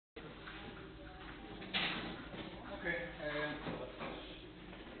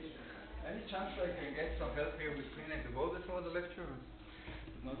chance I can get some help here with cleaning the board before the lecture?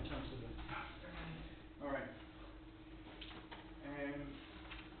 There's no chance of that. All right.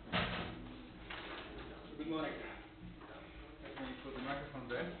 Good morning. Let me put the microphone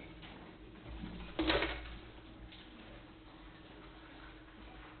there.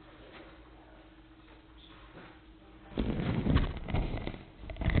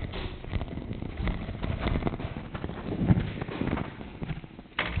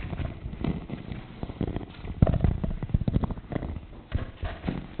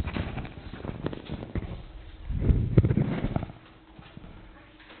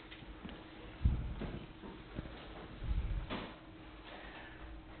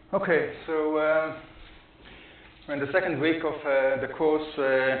 Okay, so we're in the second week of the course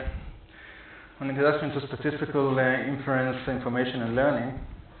on Introduction to Statistical Inference, Information and Learning,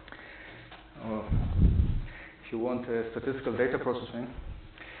 or if you want, statistical data processing.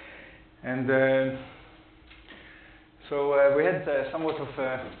 And so we had somewhat of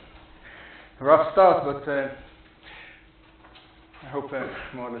a rough start, but I hope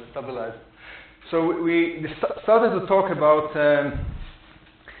more or less stabilized. So we started to talk about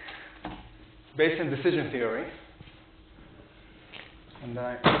Bayesian decision theory, and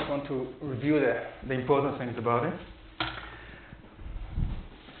I just want to review the important things about it.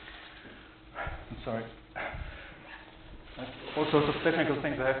 I'm sorry. All sorts of technical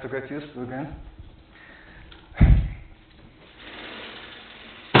things I have to get used to again.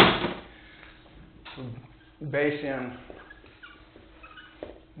 So, Bayesian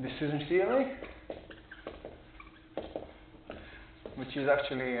decision theory, which is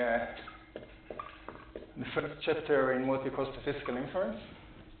actually the first chapter in what we call statistical inference,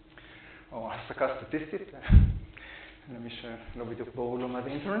 or הסקה סטטיסטית. למי שלא בדיוק ברור לו מה זה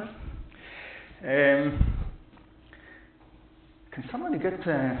inference. Can somebody get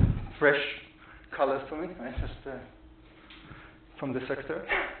fresh colors for me? Just from the sector.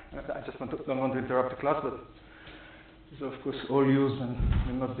 I just don't want to interrupt the class, but these are of course all used and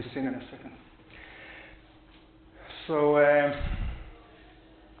will not be seen in a second. So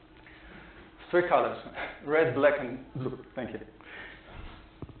three colors, red, black, and blue. Thank you.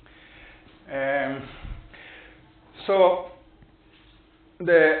 So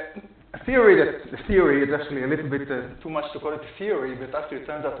the theory is actually a little bit too much to call it a theory, but actually it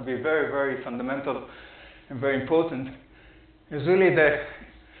turns out to be very, very fundamental and very important. Is really the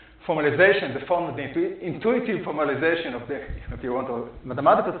formalization, the intuitive formalization of the, if you want, or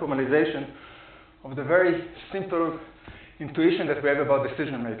mathematical formalization of the very simple intuition that we have about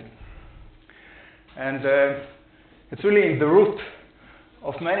decision making. And it's really in the root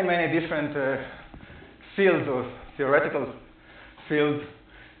of many, many different fields or theoretical fields.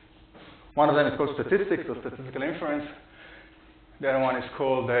 One of them is called statistics or statistical inference. The other one is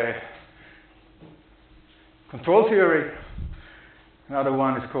called control theory. Another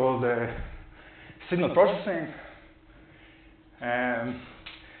one is called signal processing.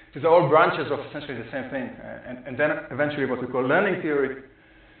 These are all branches of essentially the same thing. And then eventually what we call learning theory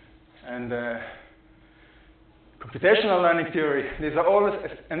and computational learning theory. These are always,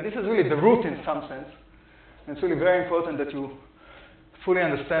 and this is really the root in some sense. And it's really very important that you fully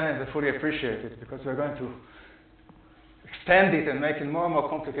understand it and fully appreciate it, because we're going to extend it and make it more and more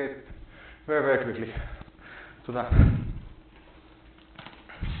complicated very, very quickly. So that.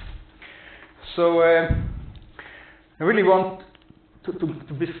 So I really want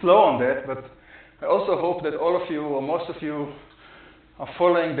to be slow on that, but I also hope that all of you, or most of you, are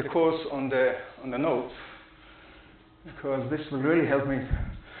following the course on the notes, because this will really help me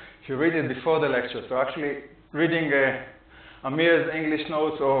if you read it before the lecture. So actually reading Amir's English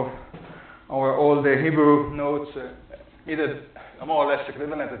notes or all the Hebrew notes, either more or less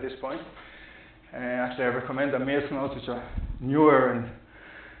equivalent at this point. Actually I recommend Amir's notes, which are newer and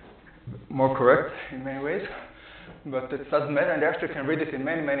more correct in many ways. But it doesn't matter, and you actually can read it in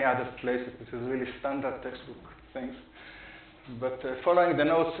many, many other places. This is really standard textbook things. But following the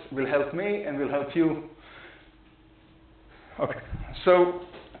notes will help me and will help you. Okay, so,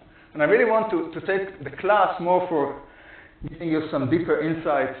 and I really want to take the class more for giving you some deeper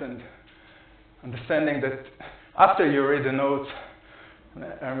insights and understanding that after you read the notes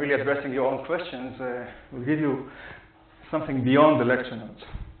and really addressing your own questions, will give you something beyond the lecture notes.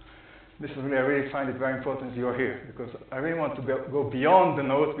 This is really, I really find it very important you're here, because I really want to go beyond the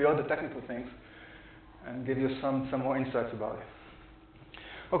notes, beyond the technical things, and give you some more insights about it.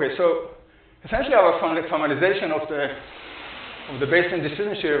 Okay, so essentially our formalization of the Bayesian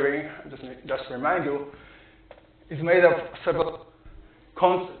decision theory, just to remind you, is made of several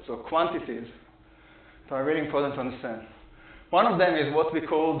concepts or quantities that are really important to understand. One of them is what we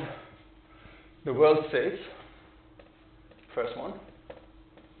called the world states, first one.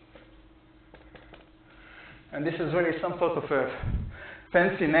 And this is really some sort of a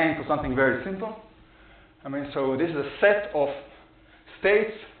fancy name for something very simple. I mean, so this is a set of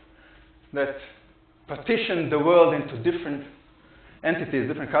states that partition the world into different entities,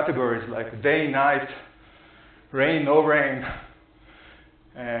 different categories, like day, night, rain, no rain,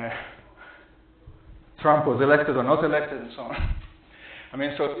 Trump was elected or not elected, and so on. I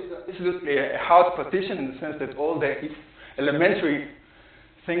mean, so this is literally a hard partition in the sense that all the elementary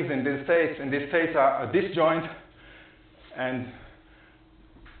things in these states are disjoint, and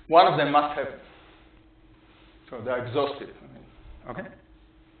one of them must have. So they're exhaustive. I mean, okay?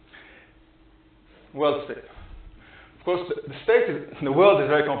 World state. Of course, the world is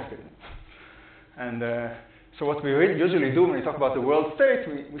very complicated. And so what we usually do when we talk about the world state,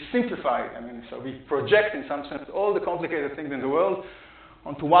 we simplify it. I mean, so we project, in some sense, all the complicated things in the world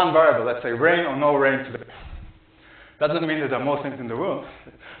onto one variable. Let's say rain or no rain today. That doesn't mean that there are more things in the world.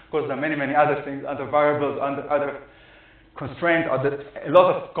 Of course, there are many, many other things, other variables, other constraints, a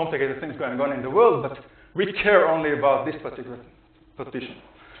lot of complicated things going on in the world, but we care only about this particular partition.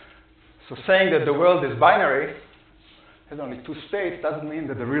 So saying that the world is binary, has only two states, doesn't mean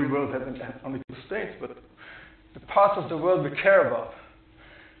that the real world has only two states, but the parts of the world we care about.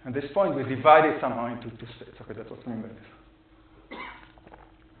 At this point, we divide it somehow into two states. Okay, that's what we mean by this.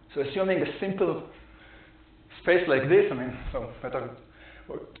 So assuming a simple space like this, I mean, so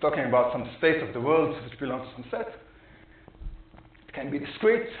we're talking about some states of the world which belong to some set. It can be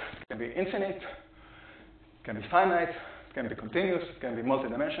discrete, it can be infinite, it can be finite, it can be continuous, it can be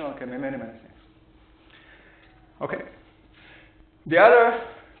multidimensional, it can be many, many things. Okay. The other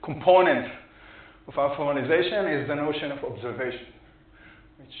component of our formalization is the notion of observation,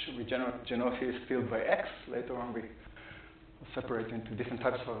 which we generally is filled by X. Later on, we separate into different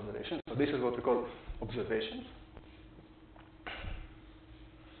types of observations. So this is what we call observations.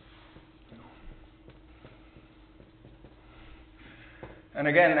 And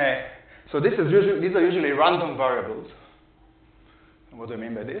again, so these are usually random variables. And what do I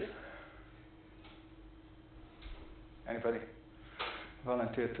mean by this? Anybody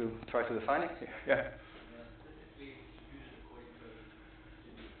volunteer to try to define it? Yeah.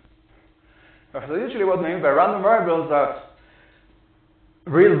 So usually what we mean by random variables are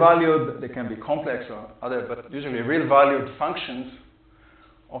real valued, they can be complex or other, but usually real valued functions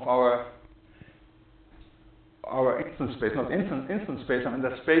of our instance space, not instance space, I mean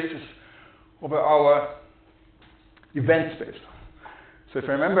the spaces over our event space. So if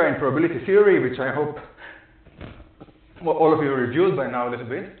you remember in probability theory, which I hope all of you reviewed by now a little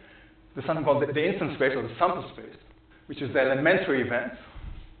bit, there's something called the instance space or the sample space, which is the elementary events.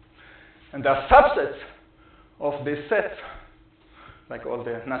 And there are subsets of this set, like all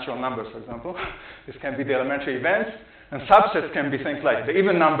the natural numbers, for example. This can be the elementary events, and subsets can be things like the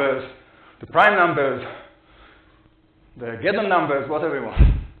even numbers, the prime numbers, the Geddon numbers, whatever you want.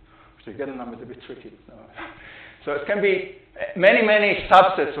 Actually, Geddon number is a bit tricky. So it can be many, many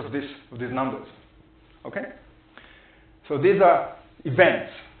subsets of these numbers. Okay? So these are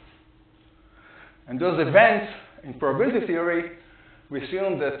events. And those events, in probability theory, we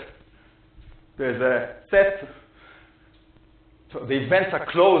assume that there's a set. So the events are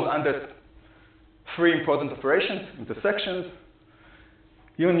closed under three important operations: intersections,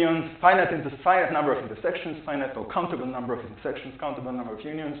 unions, finite number of intersections, finite or countable number of intersections, countable number of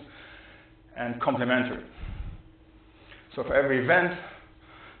unions, and complementary. So for every event,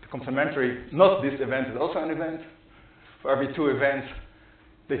 the complementary, not this event, is also an event. For every two events,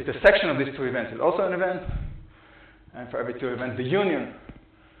 the intersection of these two events is also an event. And for every two events, the union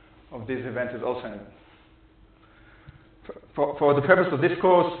of these events is also an event. For the purpose of this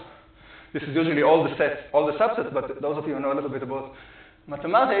course, this is usually all the sets, all the subsets, but those of you who know a little bit about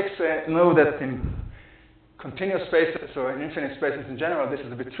mathematics know that in continuous spaces or in infinite spaces in general, this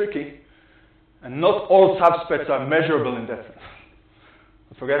is a bit tricky, and not all subsets are measurable in that sense.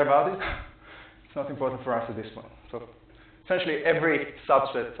 But forget about it. It's not important for us at this point. So essentially, every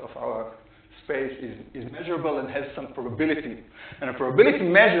subset of our space is measurable and has some probability. And a probability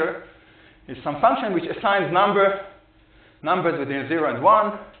measure is some function which assigns numbers within 0 and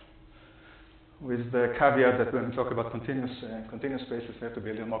 1, with the caveat that when we talk about continuous spaces, we have to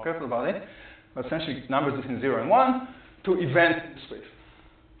be a little more careful about it. But essentially, numbers between 0 and 1 to event space.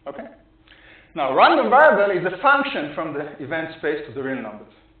 Okay? Now, random variable is a function from the event space to the real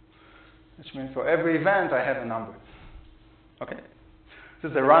numbers, which means for every event, I have a number. Okay?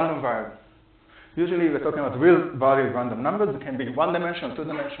 This is a random variable. Usually, we're talking about real valued random numbers. It can be one-dimensional,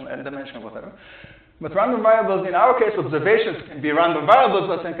 two-dimensional, n-dimensional, whatever. But random variables, in our case, observations can be random variables,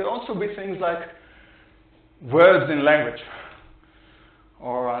 but they can also be things like words in language,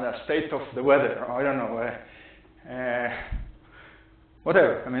 or a state of the weather, or I don't know,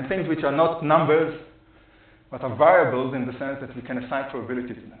 whatever. I mean, things which are not numbers, but are variables in the sense that we can assign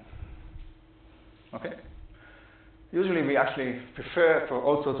probability to them. Okay? Usually we actually prefer, for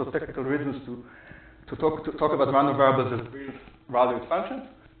all sorts of technical reasons, to talk about random variables as real valued functions.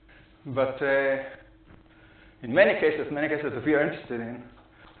 But in many cases that we are interested in,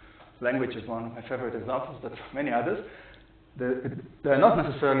 language is one of my favorite examples, but many others, they are not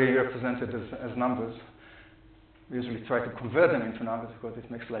necessarily represented as numbers. We usually try to convert them into numbers because it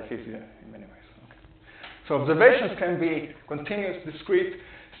makes life easier in many ways. Okay. So observations can be continuous, discrete,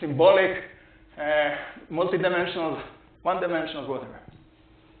 symbolic, multidimensional, one-dimensional, whatever.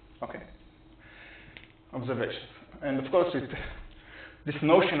 Okay. Observations. And of course, this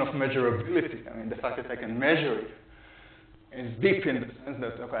notion of measurability, I mean, the fact that I can measure it, is deep in the sense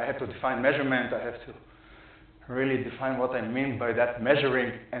that, okay, I have to define measurement, I have to really define what I mean by that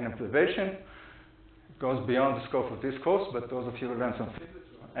measuring an observation. It goes beyond the scope of this course, but those of you who learn some physics,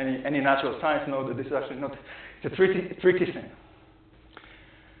 any natural science know that this is actually not, it's a tricky thing.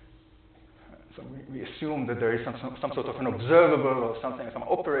 So we assume that there is some sort of an observable or something, some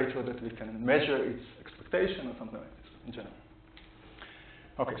operator that we can measure its expectation or something like this in general.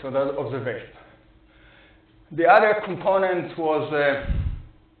 Okay, so that's observation. The other component was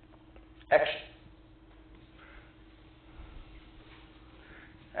action.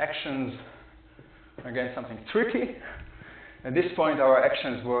 Actions, again, something tricky. At this point, our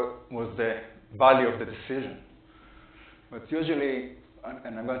actions was the value of the decision. But usually,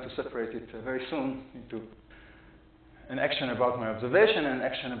 and I'm going to separate it very soon into an action about my observation and an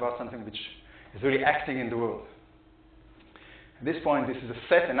action about something which is really acting in the world. At this point, this is a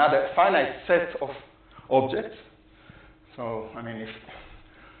set, another finite set of objects. So, I mean, if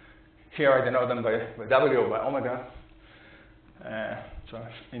here I denote them by W or by omega, so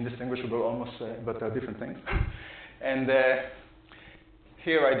indistinguishable almost, but they're different things. And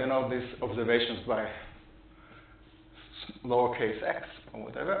here I denote these observations by lowercase x or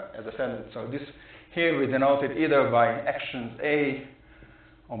whatever, as I said. So this here we denote it either by actions A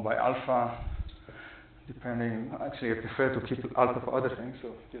or by alpha, depending. Actually, I prefer to keep alpha for other things,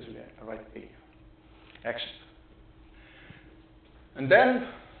 so usually I write A, actions. And then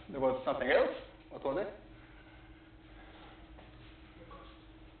there was something else. What was it?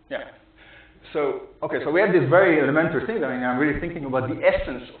 Yeah. So, okay, so we have these very elementary things. I mean, I'm really thinking about the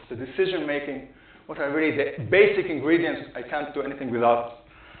essence of the decision making. What are really the basic ingredients I can't do anything without.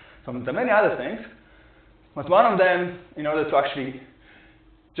 So there are many other things. But one of them, in order to actually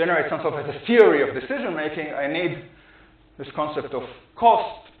generate some sort of a theory of decision making, I need this concept of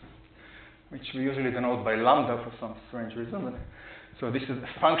cost, which we usually denote by lambda for some strange reason. So this is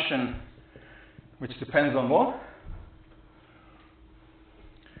a function which depends on what?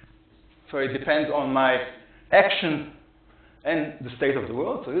 So it depends on my action and the state of the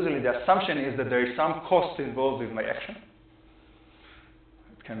world. So usually the assumption is that there is some cost involved with my action.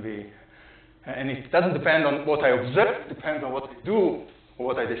 It can be, and it doesn't depend on what I observe, it depends on what I do or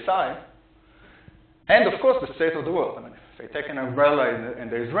what I decide. And of course the state of the world. I mean, if I take an umbrella and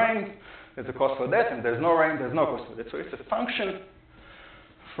there's rain, there's a cost for that, and there's no rain, there's no cost for that. So it's a function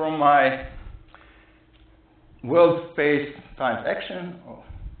from my world space times action, or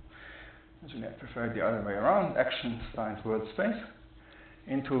usually I prefer the other way around, action times world space,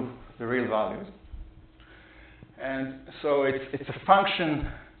 into the real values. And so it's a function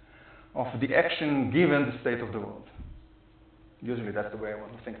of the action given the state of the world. Usually that's the way I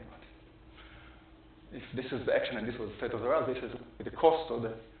want to think about it. If this is the action and this was the state of the world, this is the cost or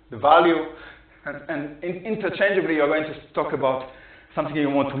the value. And interchangeably, you're going to talk about something you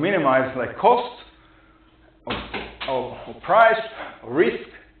want to minimize, like cost, or price, or risk.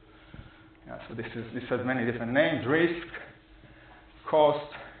 Yeah, so this has many different names: risk,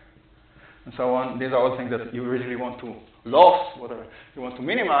 cost, and so on. These are all things that you really want to loss, whatever you want to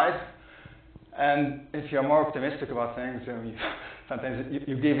minimize. And if you're more optimistic about things, sometimes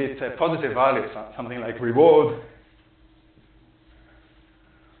you give it a positive value, something like reward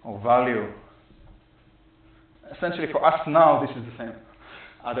or value. Essentially, for us now, this is the same,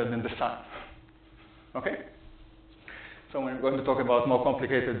 other than the sign. Okay? So when we're going to talk about more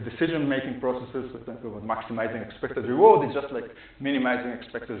complicated decision-making processes, for example, about maximizing expected reward, it's just like minimizing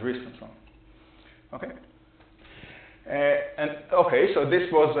expected risk and so on. Okay? So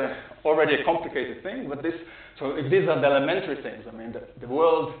this was already a complicated thing, but so if these are the elementary things, I mean, the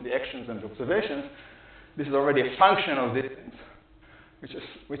world, the actions, and the observations, this is already a function of these things.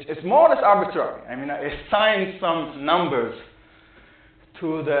 which is more or less arbitrary. I mean, I assign some numbers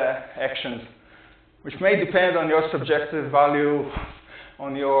to the actions, which may depend on your subjective value,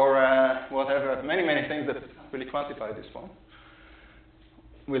 on your whatever, many things that really quantify this form.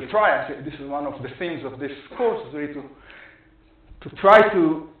 We'll try, this is one of the themes of this course, is really to try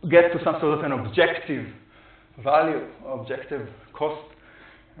to get to some sort of an objective value, objective cost,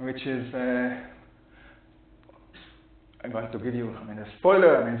 which is, I'm going to give you, a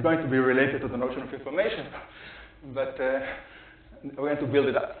spoiler, it's going to be related to the notion of information, but we're going to build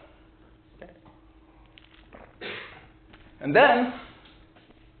it up. Okay. And then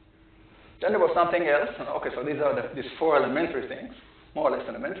there was something else. Okay, so these are these four elementary things, more or less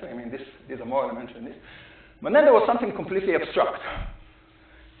elementary. These are more elementary than this. But then there was something completely abstract,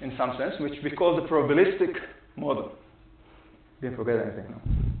 in some sense, which we call the probabilistic model. Didn't forget anything, no?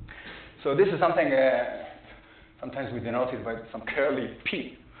 So this is something, sometimes we denote it by some curly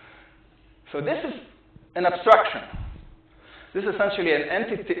P. So this is an abstraction. This is essentially an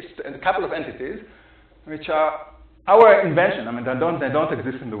entity, a couple of entities, which are our invention. They don't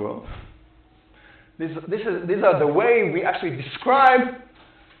exist in the world. These are the way we actually describe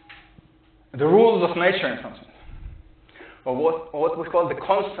the rules of nature in some sense, or what we call the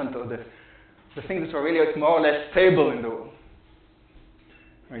constant, or the things that are really more or less stable in the world.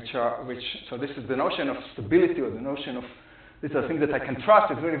 So this is the notion of stability, or the notion of, these are things that I can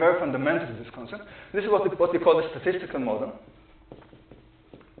trust. It's really very fundamental to this concept. This is what we call the statistical model.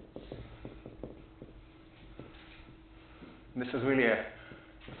 This is really a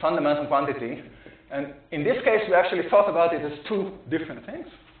fundamental quantity. And in this case, we actually thought about it as two different things.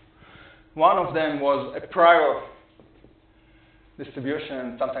 One of them was a prior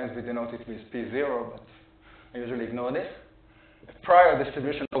distribution. Sometimes we denote it with P0, but I usually ignore this. A prior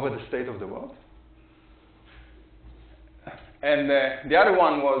distribution over the state of the world. And the other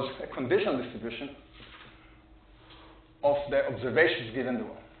one was a conditional distribution of the observations given the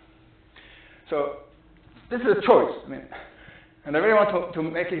world. So this is a choice. And I really want to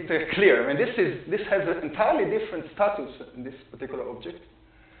make it clear. This has an entirely different status in this particular object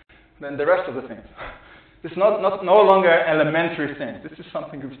than the rest of the things. This is no longer elementary thing. This is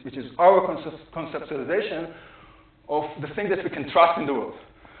something which is our conceptualization of the thing that we can trust in the world.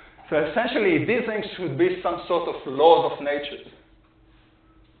 So essentially, these things should be some sort of laws of nature.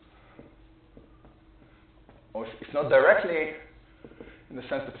 Or if not directly, in the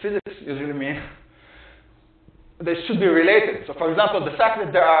sense that physics usually mean, they should be related. So for example, the fact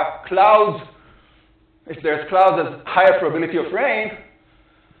that there are clouds, if there's clouds, there's higher probability of rain.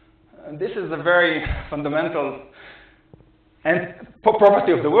 And this is a very fundamental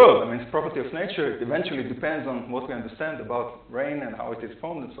property of the world. It's property of nature. It eventually depends on what we understand about rain and how it is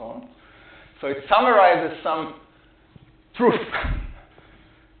formed and so on. So it summarizes some truth.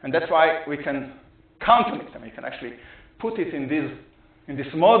 And that's why we can count on it. We can actually put it in this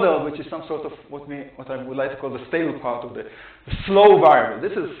model, which is some sort of what I would like to call the stable part of the slow variable.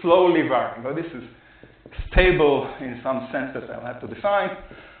 This is slowly varying, or this is stable in some sense that I'll have to define,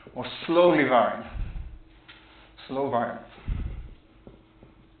 or slowly varying. Slow variance.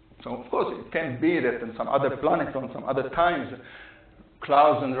 So of course it can be that in some other planets, on some other times,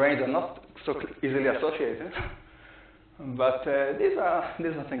 clouds and rains are not so easily associated. But these are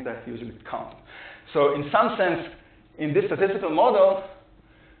things that I usually count. So in some sense, in this statistical model,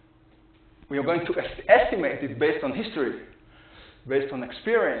 we are going to estimate it based on history, based on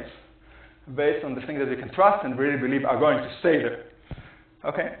experience, based on the things that we can trust and really believe are going to stay there.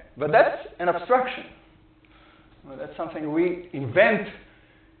 Okay? But that's an abstraction. Well, that's something we invent.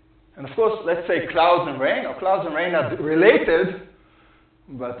 And of course, let's say clouds and rain are related,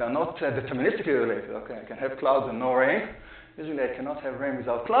 but are not deterministically related. Okay, I can have clouds and no rain. Usually I cannot have rain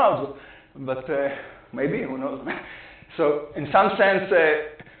without clouds, but maybe, who knows? So in some sense,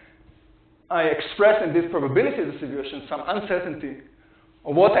 I express in this probability distribution some uncertainty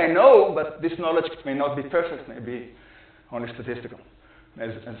of what I know, but this knowledge may not be perfect, may be only statistical.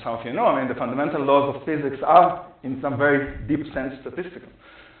 As some of you know, the fundamental laws of physics are, in some very deep sense, statistical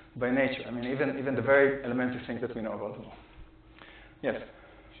by nature. Even the very elementary things that we know about the world. Yes?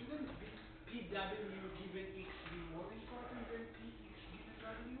 Shouldn't PW given X be more important than Px given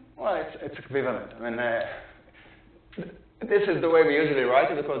W? Well, it's equivalent. This is the way we usually write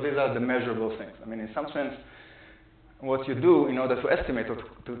it because these are the measurable things. In some sense, what you do in order to estimate or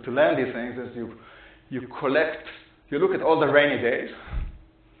to learn these things is you look at all the rainy days,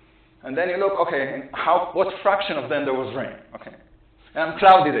 and then you look, okay, what fraction of them there was rain? Okay, and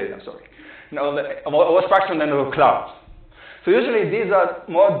cloudy days. I'm sorry. What fraction then there were clouds? So usually these are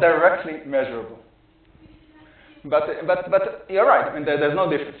more directly measurable. But you're right. I mean, there's no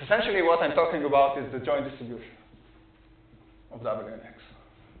difference. Essentially, what I'm talking about is the joint distribution of W and X,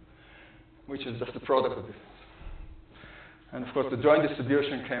 which is just the product of this. And of course, the joint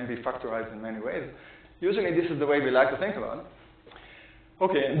distribution can be factorized in many ways. Usually, this is the way we like to think about it.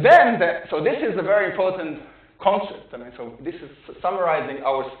 Okay, and then, so this is a very important concept. I mean, so this is summarizing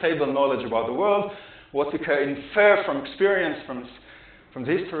our stable knowledge about the world, what we can infer from experience, from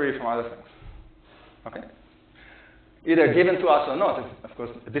the history, from other things. Okay? Either given to us or not. Of course,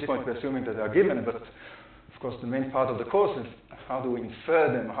 at this point, we're assuming that they are given, but of course, the main part of the course is how do we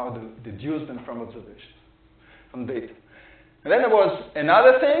infer them, how do we deduce them from observation, from data. And then there was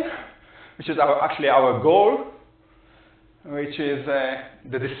another thing, which is actually our goal, which is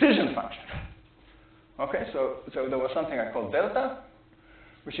the decision function. Okay, so there was something I call delta,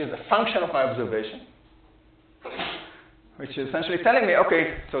 which is a function of my observation, which is essentially telling me,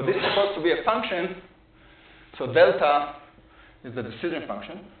 okay, so this is supposed to be a function, so delta is the decision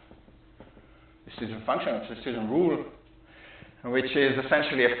function or decision rule, which is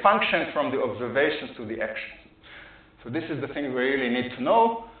essentially a function from the observations to the action. So this is the thing we really need to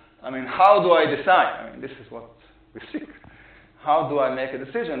know. I mean, how do I decide? I mean, this is what we seek. How do I make a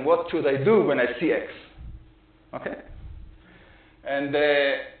decision? What should I do when I see X? Okay? And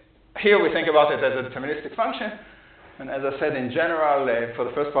here we think about it as a deterministic function. And as I said, in general, for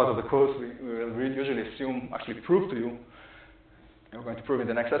the first part of the course, we will usually assume, actually prove to you, and we're going to prove in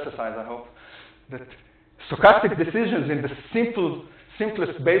the next exercise, I hope, that stochastic decisions in the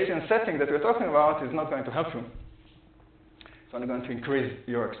simplest Bayesian setting that we're talking about is not going to help you. It's only going to increase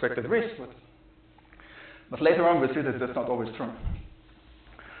your expected risk, but later on we'll see that that's not always true.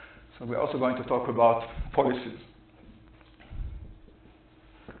 So we're also going to talk about policies.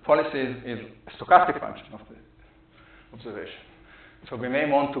 Policies is a stochastic function of the observation. So we may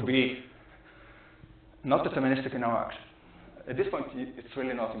want to be not deterministic in our action. At this point, it's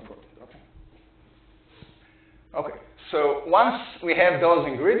really not important. Okay, so once we have those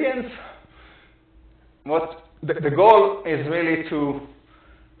ingredients, what the goal is really to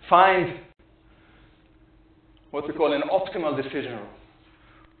find what we call an optimal decision rule,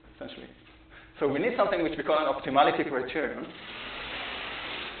 essentially. So we need something which we call an optimality criterion.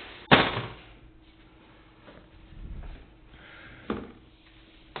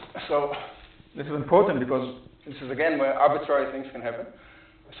 So this is important because this is, again, where arbitrary things can happen.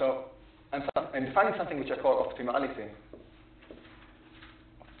 So I'm defining something which I call optimality.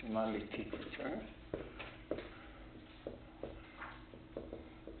 Optimality criterion.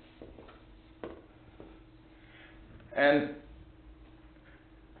 And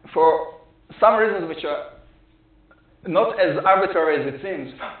for some reasons which are not as arbitrary as it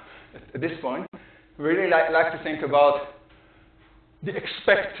seems at this point, we really like to think about the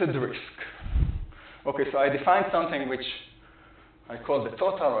expected risk. Okay, so I defined something which I call the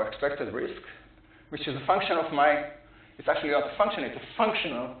total or expected risk, which is a function of it's actually not a function, it's a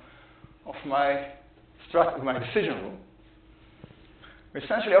functional of my decision rule.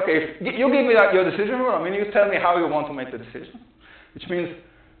 Essentially, okay, if you give me your decision rule, I mean, you tell me how you want to make the decision, which means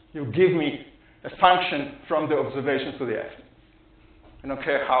you give me a function from the observation to the action. I don't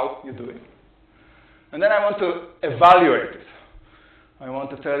care how you do it. And then I want to evaluate it. I want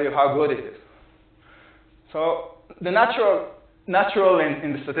to tell you how good it is. So the natural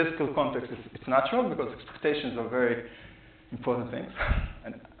in the statistical context, it's natural because expectations are very important things.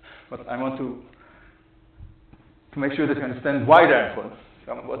 But I want to make sure that you understand why they're important.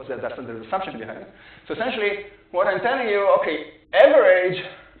 So what's the assumption behind it. So essentially, what I'm telling you, okay, average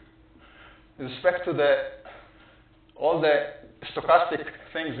with respect to all the stochastic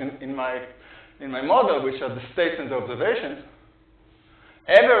things in my model, which are the states and the observations,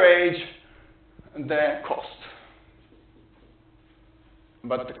 average the cost.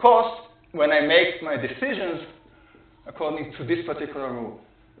 But the cost when I make my decisions according to this particular rule.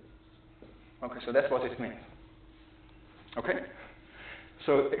 Okay, so that's what it means. Okay?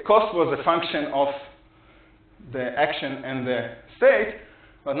 So the cost was a function of the action and the state,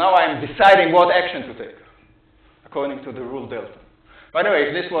 but now I'm deciding what action to take according to the rule delta. By the way,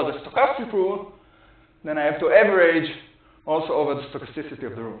 if this was a stochastic rule, then I have to average also over the stochasticity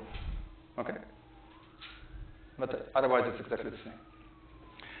of the rule. Okay? But otherwise, it's exactly the same.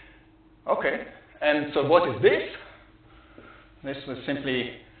 Okay, and so what is this? This was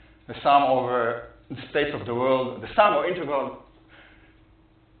simply the sum over the states of the world, the sum or integral,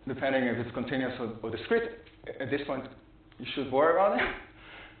 depending if it's continuous or discrete. At this point, you should worry about it.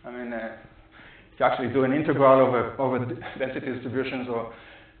 I mean, if you actually do an integral over density distributions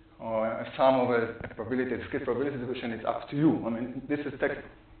or a sum over a probability, a discrete probability distribution, it's up to you. I mean, this is technical.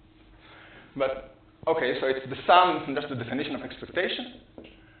 But okay, so it's the sum, and that's the definition of expectation,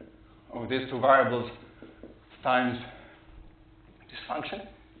 of these two variables times this function.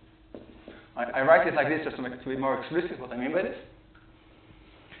 I write it like this just to make it be more explicit what I mean by this.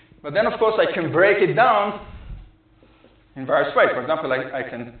 But then, of course, I can break it down in various ways. For example, I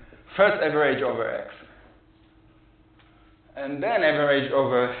can first average over x, and then average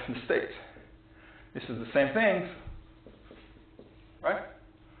over the state. This is the same thing, right?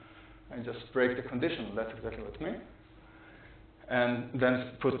 I just break the condition. That's exactly what I mean. And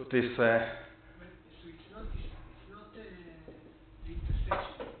then put this. So it's not the intersection. It's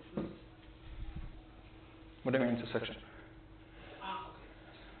not. What do you mean intersection? Okay.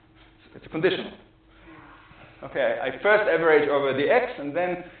 It's a conditional. Okay, I first average over the x, and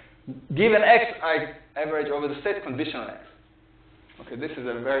then given x, I average over the state conditional x. Okay, this is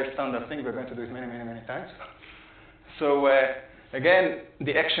a very standard thing. We're going to do it many, many, many times. So again,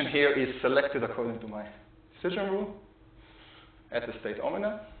 the action here is selected according to my decision rule at the state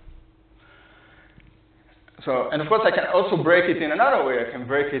omega. So, and of course, I can also break it in another way. I can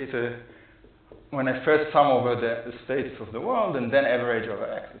break it when I first sum over the states of the world and then average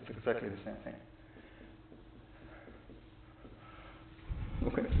over x. It's exactly the same thing.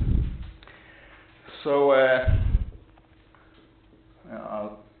 Okay. So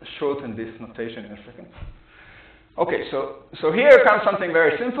I'll shorten this notation in a second. Okay, so here comes something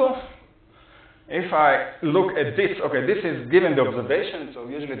very simple. If I look at this, okay, this is given the observation, so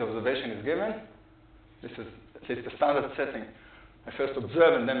usually the observation is given. This is at least the standard setting. I first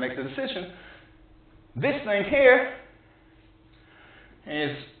observe and then make the decision. This thing here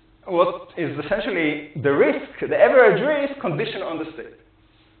is what is essentially the risk, the average risk condition on the state.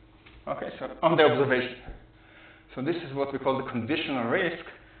 Okay, so on the observation. So this is what we call the conditional risk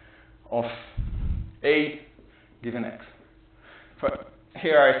of A given x.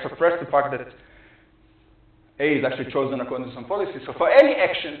 Here I suppress the fact that A is actually chosen according to some policy. So for any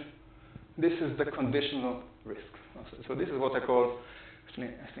action, this is the conditional risk. So this is what I call, actually,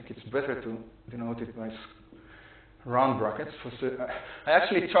 I think it's better to denote it by round brackets. I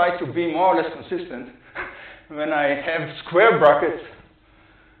actually try to be more or less consistent. When I have square brackets,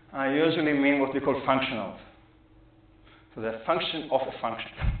 I usually mean what we call functionals. So the function of a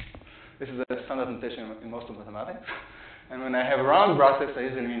function. This is a standard notation in most of mathematics. And when I have round brackets, I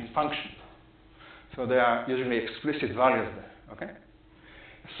usually mean function. So there are usually explicit values there, okay?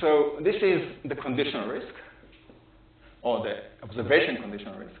 So this is the conditional risk, or the observation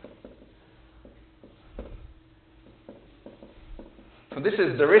conditional risk. So this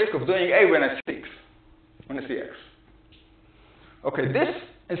is the risk of doing A when I see X, when I see X. Okay, this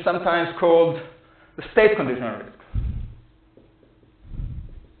is sometimes called the state conditional risk.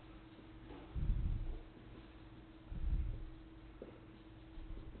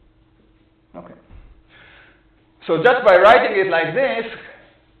 Okay. So just by writing it like this,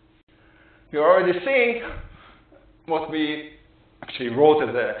 you already see what we actually wrote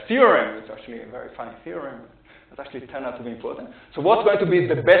as a theorem. It's actually a very funny theorem. It actually turned out to be important. So what's going to be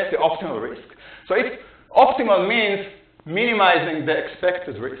the best, the optimal risk? So if optimal means minimizing the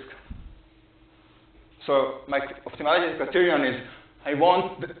expected risk. So my optimality criterion is I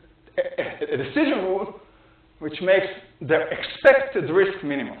want a decision rule which makes the expected risk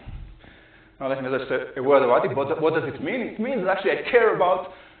minimum. Now let me just say a word about it. What does it mean? It means that actually I care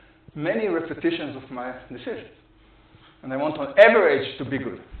about many repetitions of my decisions. And I want on average to be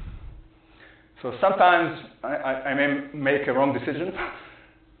good. So sometimes I may make a wrong decision,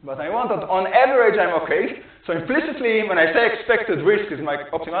 but I want that on average I'm okay. So implicitly, when I say expected risk is my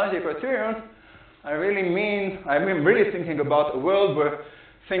optimality criterion, I'm really thinking about a world where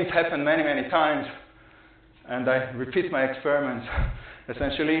things happen many, many times, and I repeat my experiments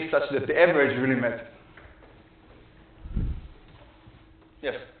essentially such that the average really matters.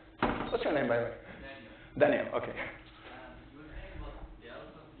 Yes? What's your name, by the way? Daniel, okay. Your name was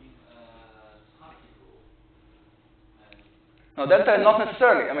delta being particle. No, delta not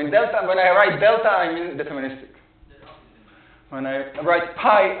necessarily. I mean, delta, when I write delta, I mean deterministic. When I write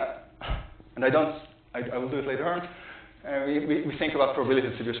pi, and I will do it later on, we think about probability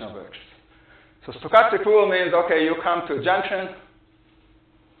distribution of vectors. So stochastic rule means, okay, you come to a junction,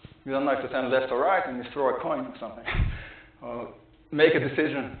 you don't know if to turn left or right, and you throw a coin or something. Or make a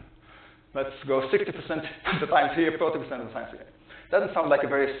decision. Let's go 60% of the times here, 40% of the times here. Doesn't sound like a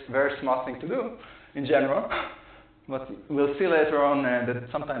very, very smart thing to do in general, but we'll see later on that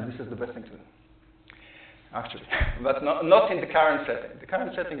sometimes this is the best thing to do, actually. But not in the current setting. The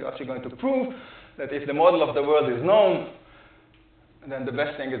current setting, you're actually going to prove that if the model of the world is known, then the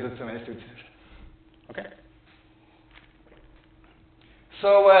best thing is a deterministic decision. Okay?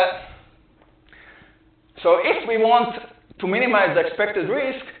 So So if we want to minimize the expected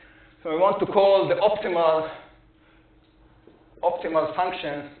risk, so we want to call the optimal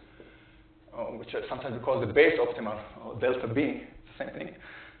function, which sometimes we call the base optimal, or delta B, same thing.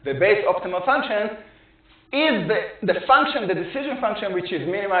 The base optimal function is the function, the decision function, which is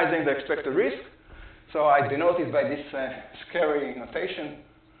minimizing the expected risk. So I denote it by this scary notation,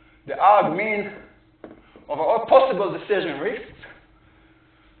 the arg mean over all possible decision risks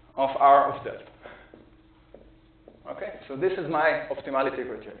of R of delta. Okay, so this is my optimality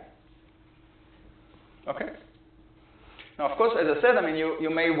criteria. Okay. Now, of course, as I said, I mean, you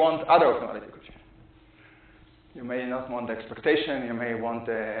may want other optimality criteria. You may not want the expectation. You may want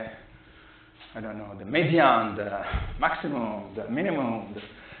the, I don't know, the median, the maximum, the minimum,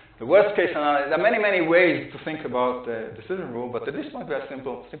 the worst case analysis. There are many, many ways to think about the decision rule, but at this point we are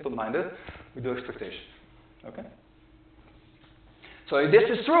simple-minded. We do expectation. Okay. So if this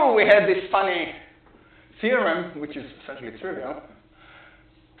is true, we had this funny theorem, which is essentially trivial,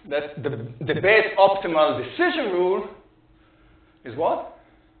 that the base optimal decision rule is what?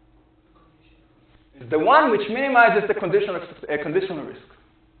 Is the one which minimizes the conditional risk.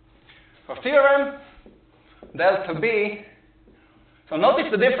 For theorem, delta B, so notice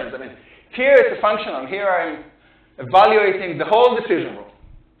the difference. I mean, here it's a functional. Here I'm evaluating the whole decision rule.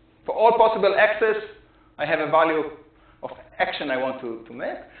 For all possible x's, I have a value of action I want to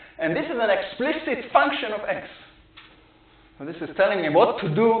make. And this is an explicit function of x. So this is telling me what to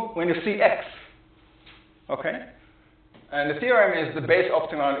do when you see x. Okay? And the theorem is the base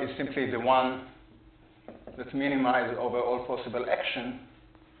optimal is simply the one that minimizes over all possible action.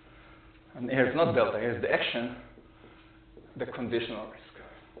 And here's not delta, here's the action, the conditional risk.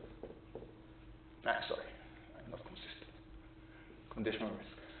 Sorry, I'm not consistent. Conditional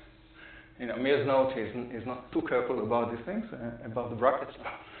risk. You know, Mears note is not too careful about these things, about the brackets.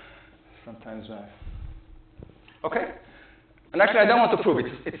 Sometimes, okay. And actually, I don't want to prove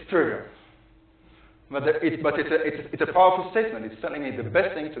it. It's trivial. But it's a powerful statement. It's telling me the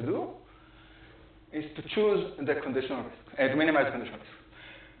best thing to do is to choose the conditional risk, to minimize the conditional risk.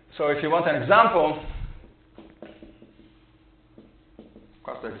 So if you want an example, of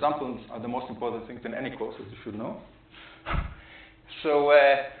course, the examples are the most important things in any course, as you should know. So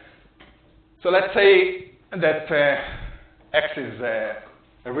let's say that x is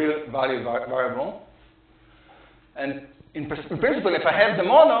a real value variable. And in principle, if I have the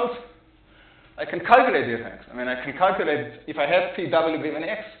models, I can calculate these things. I mean, I can calculate, if I have PW given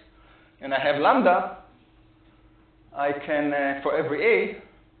x, and I have lambda, I can, for every A,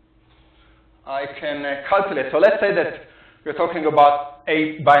 I can calculate. So let's say that we're talking about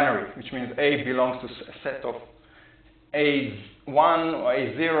A binary, which means A belongs to a set of A1 or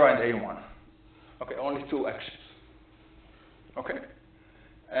A0 and A1. Okay, only two actions. Okay?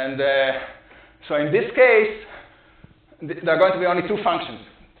 And so in this case, there are going to be only two functions,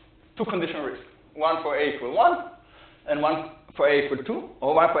 two conditional risks. One for A equal 1, and one for A equal 2,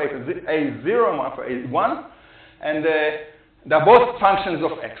 or one for A equal A0 and one for A1. And they're both functions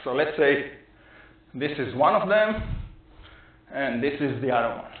of x. So let's say this is one of them, and this is the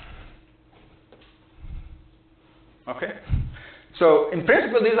other one. Okay? So in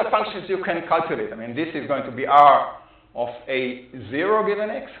principle, these are functions you can calculate. I mean, this is going to be R of A0 given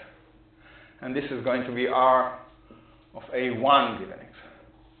x, and this is going to be R of A1 given x.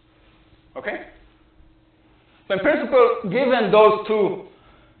 Okay? So in principle, given those two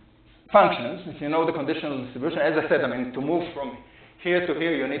functions, if you know the conditional distribution, as I said, I mean, to move from here to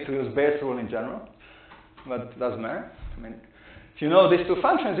here, you need to use Bayes' rule in general, but it doesn't matter. I mean, if you know these two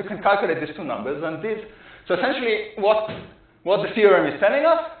functions, you can calculate these two numbers, and these. So essentially, what the theorem is telling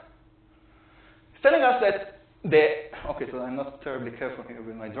us? It's telling us that okay, so I'm not terribly careful here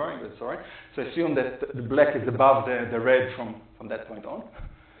with my drawing, but sorry. So assume that the black is above the red from that point on.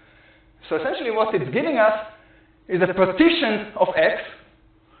 So essentially, what it's giving us is a partition of x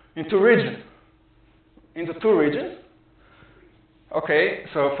into regions, into two regions. Okay,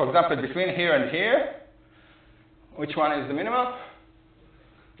 so for example, between here and here, which one is the minimal?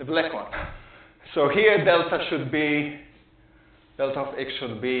 The black one. So here, delta of x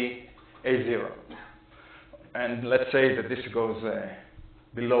should be A0. And let's say that this goes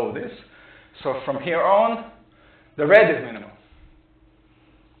below this. So from here on, the red is minimal.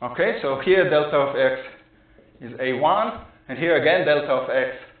 Okay, so here delta of x is A1, and here again delta of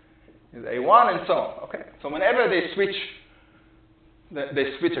x is A1, and so on. Okay, so whenever they switch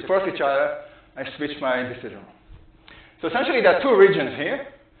across each other, I switch my decision rule. So essentially, there are two regions here.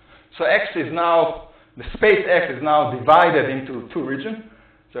 So x is now, the space x is now divided into two regions.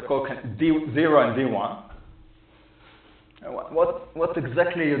 So they're called D0 and D1. What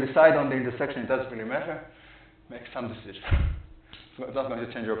exactly you decide on the intersection, it doesn't really matter. Make some decision. So it's not going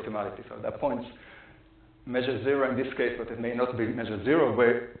to change your optimality. So that points measure 0 in this case, but it may not be measure 0,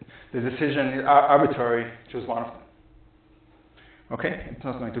 where the decision is arbitrary, choose one of them. Okay, it's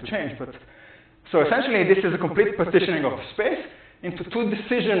not going to change, but so essentially this is a complete partitioning of the space into two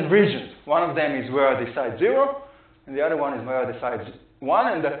decision regions. One of them is where I decide 0, and the other one is where I decide 1,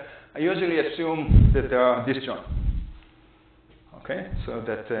 and I usually assume that they are disjoint. Okay, so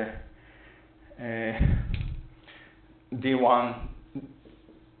that D1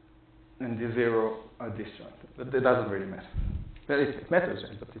 and D0 are disjoint, but it doesn't really matter. Well, it matters,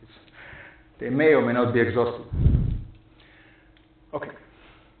 but they may or may not be exhaustive. Okay,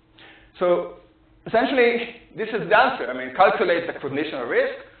 so essentially this is the answer. I mean, calculate the conditional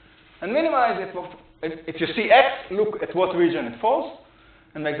risk and minimize it. If you see X, look at what region it falls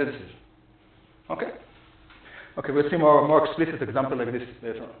and make the decision. Okay? Okay, we'll see more explicit example like this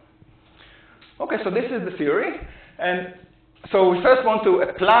later on. Okay, so this is the theory. And so we first want to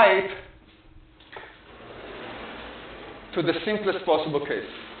apply it to the simplest possible case.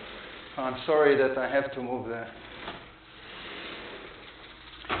 I'm sorry that I have to move the...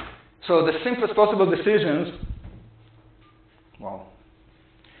 So the simplest possible decisions, well,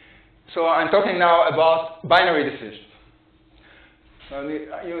 so I'm talking now about binary decisions. So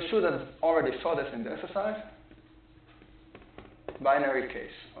you should have already saw this in the exercise. Binary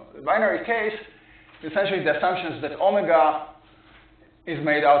case. The binary case is essentially the assumptions that omega is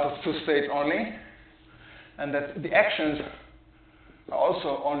made out of two states only, and that the actions are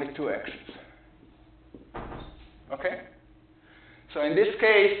also only two actions. Okay? So in this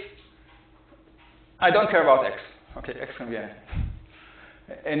case, I don't care about X. Okay, X can be anything.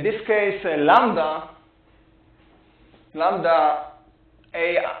 In this case, lambda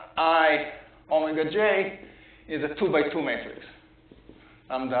AI omega j is a 2 by 2 matrix.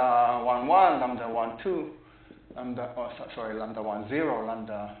 Lambda 1, 1, lambda 1, 2, lambda 1, 0,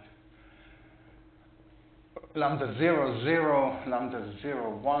 lambda 0, 0, lambda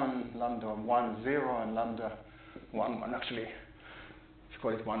 0, 1, lambda 1, 0, and lambda 1, 1. Actually, if you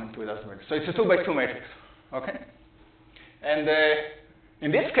call it 1 and 2, it doesn't matter. So it's a 2 by 2 matrix. Okay? And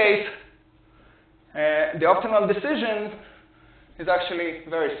in this case, the optimal decision is actually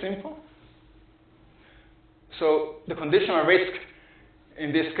very simple. So the conditional risk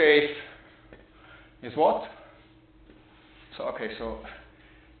in this case is what? So okay, so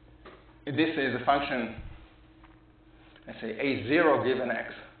this is a function, let's say A0 given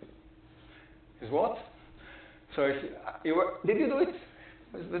X is what? So if did you do it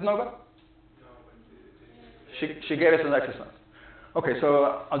with Nova? No, she gave us an exercise. Okay,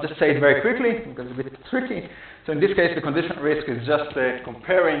 so I'll just say it very quickly because it's a bit tricky. So in this case, the conditional risk is just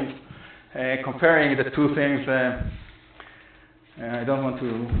comparing the two things. I don't want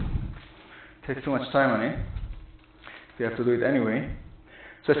to take too much time on it. You have to do it anyway.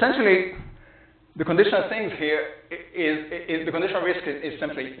 So essentially, the conditional things here is the conditional risk is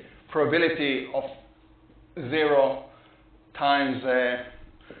simply probability of 0 times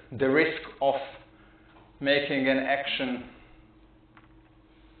the risk of making an action.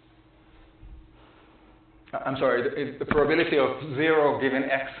 I'm sorry, the probability of 0 given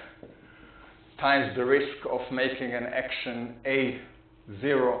X times the risk of making an action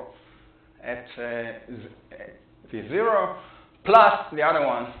A0 at V0 plus the other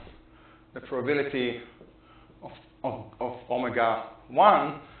one, the probability of omega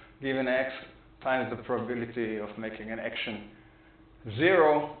 1 given X times the probability of making an action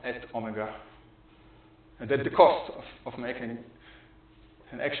 0 at omega, and that the cost of making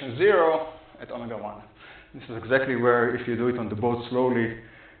an action 0 at omega 1. This is exactly where, if you do it on the boat slowly,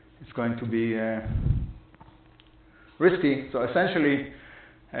 it's going to be risky. So essentially,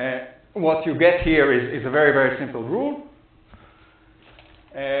 what you get here is a very, very simple rule,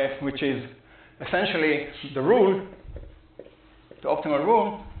 which is essentially the rule, the optimal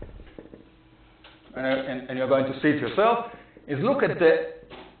rule, and you're going to see it yourself, is look at the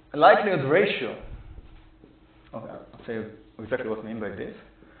likelihood ratio. Okay, I'll say exactly what I mean by this.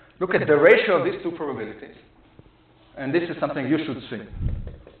 Look at the ratio of these two probabilities. And this is something you should see.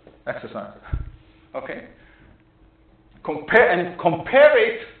 Exercise. Okay? Compare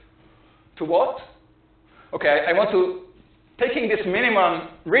it to what? Okay, I want to, taking this minimum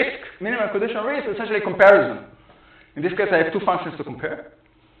conditional risk, is essentially comparison. In this case, I have two functions to compare.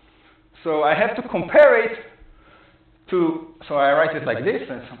 So I have to compare it to, so I write it like this,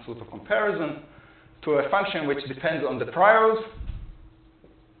 and some sort of comparison, to a function which depends on the priors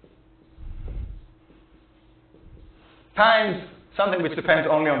times something which depends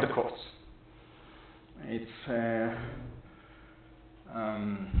only on the costs. It's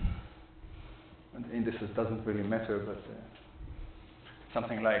indices doesn't really matter, but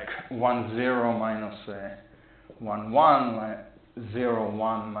something like 1, 0 minus 1, 1, 0,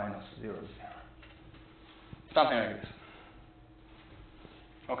 1 minus 0, 0. Something like this.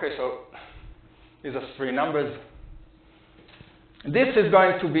 Okay, so these are 3 numbers. This is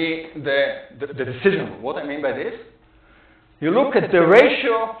going to be the decision rule. What I mean by this, you look at the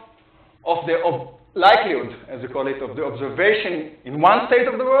ratio of the likelihood, as you call it, of the observation in one state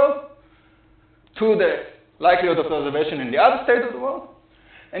of the world to the likelihood of the observation in the other state of the world,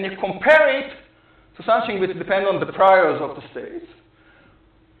 and you compare it to something which depends on the priors of the states,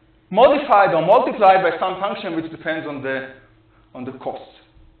 modified or multiplied by some function which depends on the cost.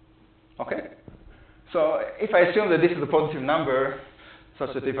 Okay? So if I assume that this is a positive number,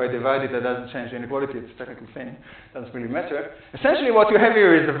 such that if I divide it, that doesn't change the inequality, it's a technical thing, doesn't really matter. Essentially what you have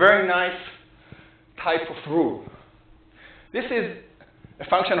here is a very nice type of rule. This is a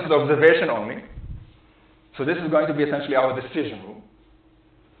function of the observation only. So this is going to be essentially our decision rule.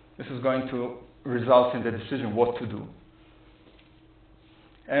 This is going to result in the decision what to do.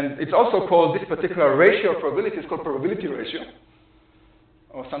 And it's also called, this particular ratio of probability is called probability ratio,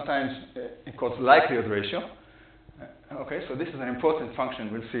 or sometimes it's called likelihood ratio. Okay, so this is an important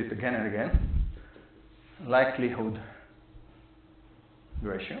function. We'll see it again and again. Likelihood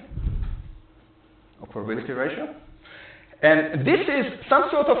ratio, or probability ratio. And this is some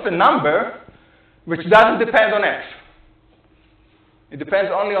sort of a number which doesn't depend on x. It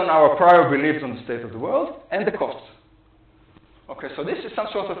depends only on our prior beliefs on the state of the world and the costs. Okay, so this is some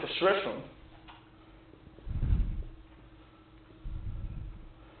sort of a threshold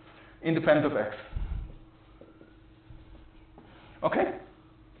independent of x. Okay?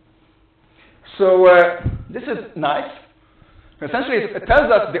 So this is nice. Essentially, it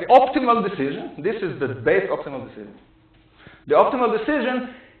tells us the optimal decision. This is the base optimal decision. The optimal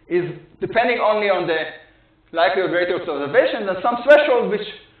decision is depending only on the likelihood rate of observations and some threshold which,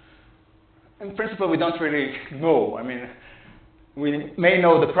 in principle, we don't really know. I mean, we may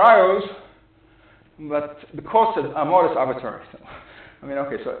know the priors, but the costs are more or less arbitrary. So, I mean,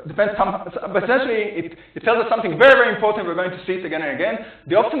 okay, so it depends. But essentially, it tells us something very, very important. We're going to see it again and again.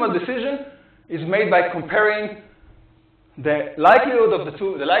 The optimal decision is made by comparing the likelihood of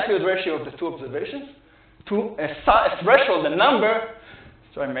the likelihood ratio of the 2 observations to a threshold, a number.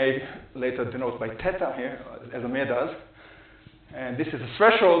 So I may later denote by theta here, as Amir does. And this is a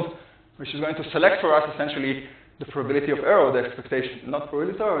threshold which is going to select for us essentially the probability of error, the expectation, not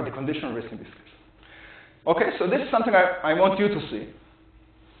probability of error, the conditional risk in this case. Okay, so this is something I want you to see.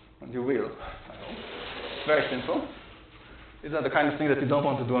 And you will. Very simple. These are the kind of things that you don't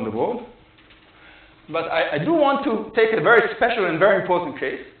want to do on the board. But I do want to take a very special and very important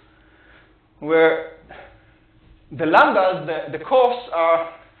case where the lambdas, the costs are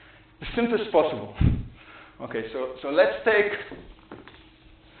the simplest possible. Okay, so let's take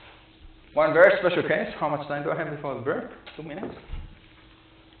one very special case. How much time do I have before the break? 2 minutes.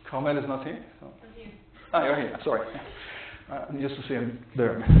 Carmel is not here. So. Ah, you're here. Sorry. I'm used to see him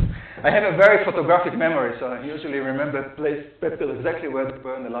there. I have a very photographic memory, so I usually remember place Pepil exactly where they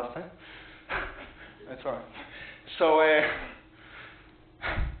were in the last time. That's all right. So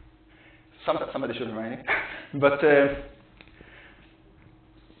somebody should remind me. But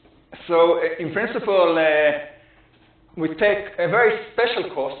so in principle, we take a very special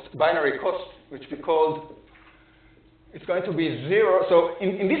cost, binary cost, which we called, it's going to be 0. So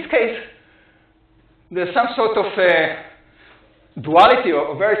in this case, there's some sort of duality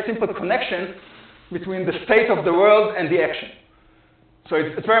or a very simple connection between the state of the world and the action. So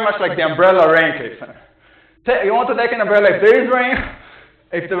it's very much like the umbrella rain case. You want to take an umbrella if there is rain,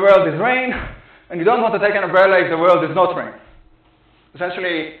 if the world is rain, and you don't want to take an umbrella if the world is not rain.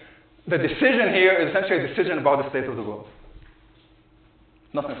 Essentially, the decision here is essentially a decision about the state of the world.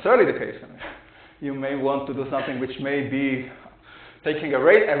 Not necessarily the case. You may want to do something which may be taking a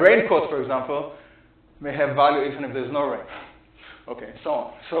raincoat, for example, may have value even if there's no rain. Okay, so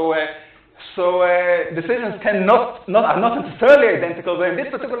on. So decisions are not necessarily identical, but in this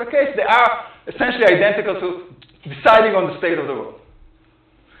particular case, they are essentially identical to deciding on the state of the world.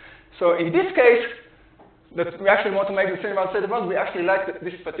 So in this case, that we actually want to make a decision about the state of the world, we actually like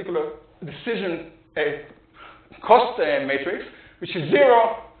this particular decision cost matrix, which is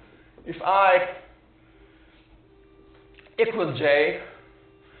 0 if I equals j,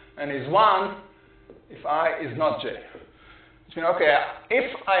 and is 1 if I is not j. Which means, okay,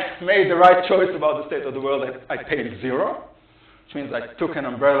 if I made the right choice about the state of the world, I paid 0, which means I took an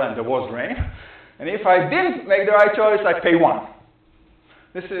umbrella and there was rain. And if I didn't make the right choice, I pay 1.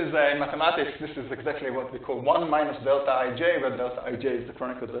 This is in mathematics. This is exactly what we call 1 minus delta ij, where delta ij is the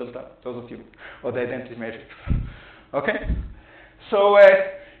Kronecker delta. Those of you, or the identity matrix. Okay. So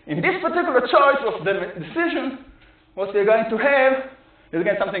in this particular choice of the decision, what we're going to have is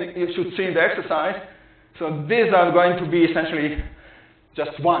again something you should see in the exercise. So these are going to be essentially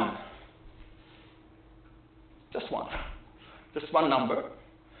just one. Just one number.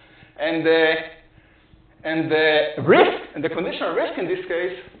 And the risk, and the conditional risk in this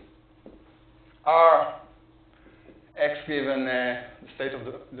case, are x given the state of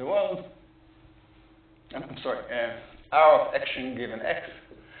the world. I'm sorry, r of action given x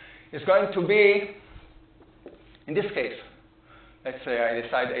is going to be, in this case, let's say I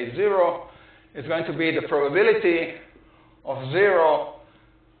decide A0 is going to be the probability of 0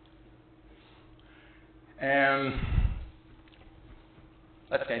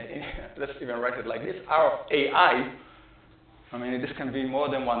 let's even write it like this, r of ai. I mean, this can be more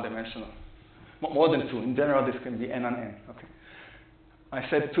than one dimensional, more than two. In general, this can be n on n. Okay. I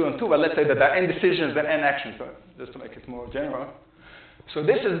said 2 and 2, but let's say that there are n decisions and n actions, just to make it more general. So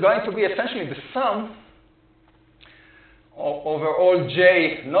this is going to be essentially the sum over all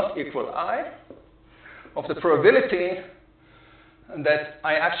j not equal I of the probability that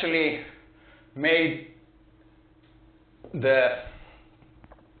I actually made the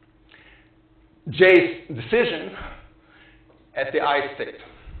j's decision at the I state.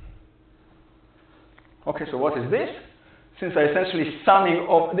 Okay, so what is this? Since I essentially summing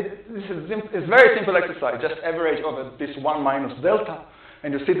of, this is very simple exercise, just average over this 1 minus delta,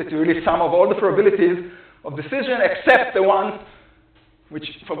 and you see that you really sum of all the probabilities of decision except the one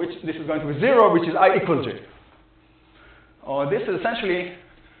for which this is going to be 0, which is I equals j. Or this is essentially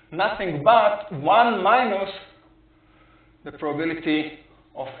nothing but 1 minus the probability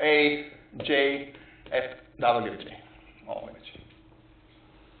of A, J, F, W, J, or omega J.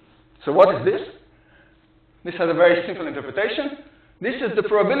 So what is this? This has a very simple interpretation. This is the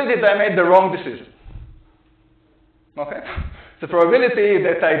probability that I made the wrong decision. Okay? The probability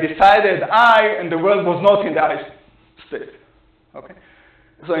that I decided I and the world was not in the I state. Okay?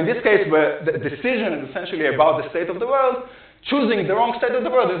 So in this case, where the decision is essentially about the state of the world, choosing the wrong state of the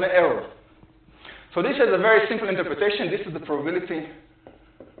world is an error. So this is a very simple interpretation. This is the probability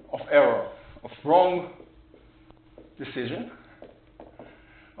of error, of wrong decision,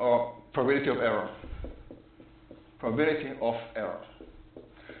 or probability of error. Probability of error.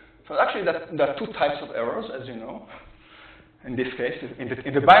 So actually, there are two types of errors, as you know. In this case,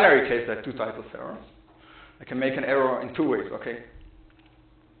 in the binary case, there are two types of errors. I can make an error in two ways, okay?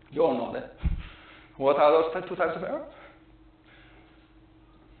 You all know that. What are those two types of error?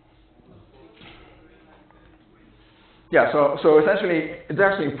 Yeah, so essentially, it's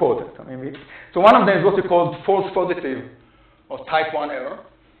actually important. I mean, so one of them is what we call false positive, or type 1 error.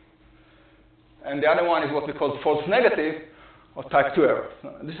 And the other one is what we call false negative, or type 2 error.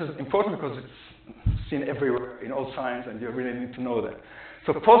 Now, this is important because it's seen everywhere in all science, and you really need to know that.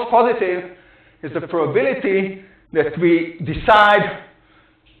 So false positive is the probability that we decide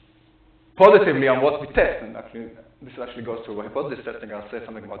positively on what we test. And actually, this actually goes to hypothesis testing. I'll say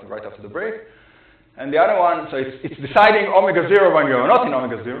something about it right after the break. And the other one, so it's deciding omega 0 when you're not in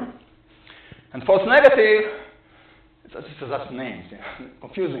omega 0. And false negative, it's just names, yeah.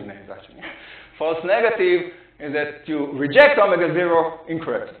 Confusing names actually. False negative is that you reject omega 0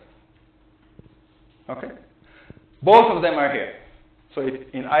 incorrectly. Okay? Both of them are here. So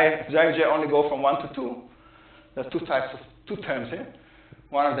in IJ only go from 1 to 2. There's two terms here.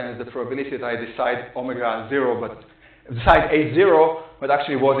 One of them is the probability that I decide omega 0, but decide A0, but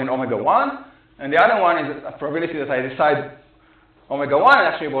actually was in omega 1. And the other one is a probability that I decide omega 1 and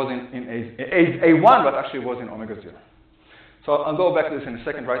actually was in A1, but actually was in omega 0. So I'll go back to this in a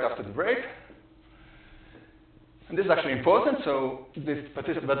second, right after the break. And this is actually important. So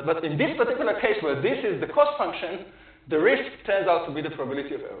but in this particular case, where this is the cost function, the risk turns out to be the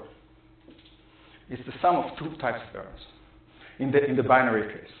probability of error. It's the sum of two types of errors in the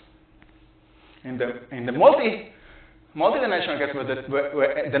binary case. In the multi-dimensional case,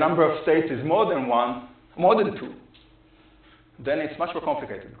 where the number of states is more than 2, then it's much more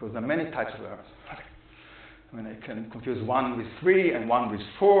complicated because there are many types of errors. I mean, I can confuse 1 with 3, and 1 with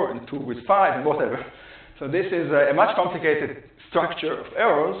 4, and 2 with 5, and whatever. So this is a much complicated structure of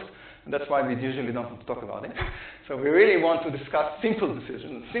errors, and that's why we usually don't want to talk about it. So we really want to discuss simple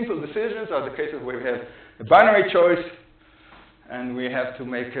decisions. Simple decisions are the cases where we have a binary choice, and we have to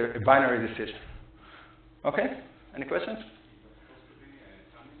make a binary decision. Okay? Any questions?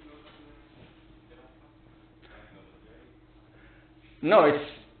 No,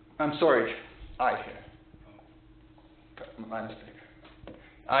 I'm sorry, I here. My mistake.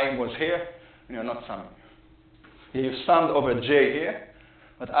 I was here, and you're not summing. You summed over j here,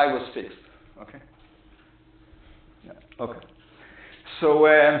 but I was fixed. Okay? Yeah, okay. So,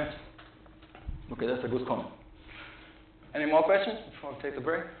 okay, that's a good comment. Any more questions before we take the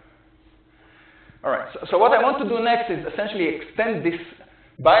break? All right, so what I want to do next is essentially extend this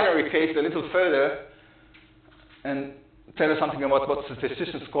binary case a little further and tell you something about what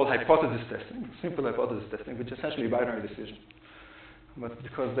statisticians call hypothesis testing, simple hypothesis testing, which is essentially binary decision. But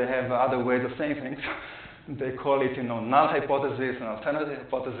because they have other ways of saying things, they call it, null hypothesis and alternative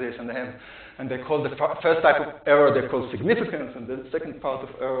hypothesis, and they call the first type of error they call significance, and the second type of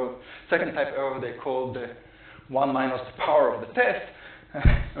error they call the 1 minus the power of the test.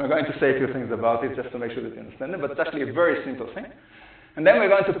 We're going to say a few things about it just to make sure that you understand it, but it's actually a very simple thing. And then we're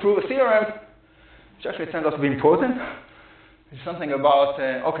going to prove a theorem, which actually turns out to be important. It's something about,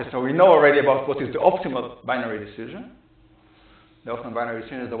 okay, so we know already about what is the optimal binary decision. The optimal binary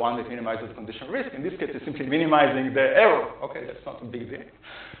decision is the one that minimizes the condition risk. In this case, it's simply minimizing the error. Okay, that's not a big deal.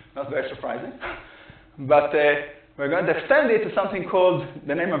 Not very surprising. But we're going to extend it to something called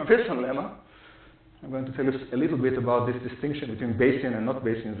the Neyman-Pearson lemma. I'm going to tell you a little bit about this distinction between Bayesian and not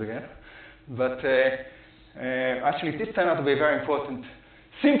Bayesians again. But actually, this turned out to be very important.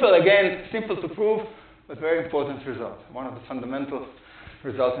 Simple, again, simple to prove, but very important result. One of the fundamental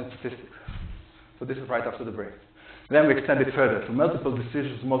results in statistics. So this is right after the break. Then we extend it further to multiple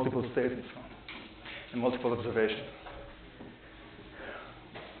decisions, multiple states, and so on, and multiple observations.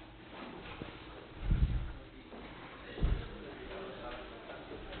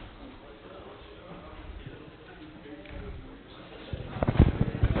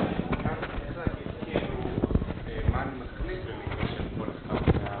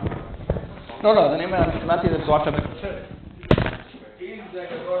 לא, אני אומר, הסמנתי זה בצורה קצת מקוצרת. אם זה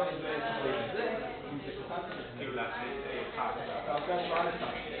גדול מזה, אם זה קטן כזה, כאילו להחליט A1. אתה עושה השוואה לך.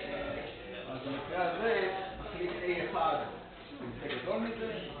 אז במקרה הזה, מחליט A1, אם זה גדול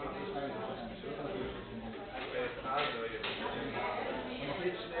מזה, מחליט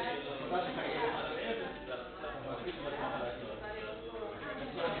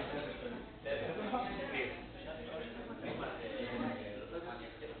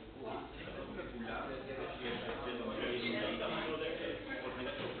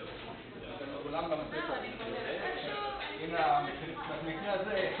במקרה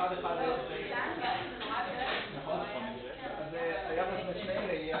הזה, 1-1-0, נכון? אז היחס בין שני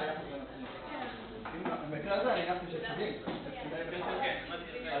אלה יהיה היחס בין עצמם. במקרה הזה אני יחס של שווים,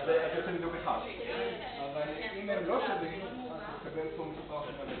 אז זה יוצא בדיוק אחד. אבל אם הם לא שווים, אז תקבל פה מספר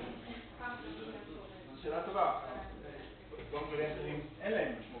שבא. זו שאלה טובה. גם ולאחרים אין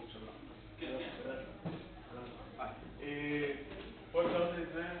להם משמעות שלה. פה אפשר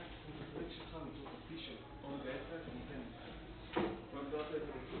את זה, זה שלך מצוות הפישר, או בעצם, ונותן.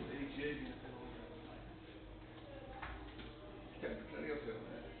 כן, בכללי יותר.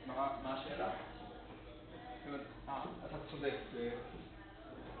 מה השאלה? אתה צודק.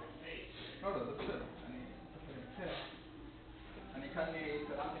 לא, זה בסדר. אני כאן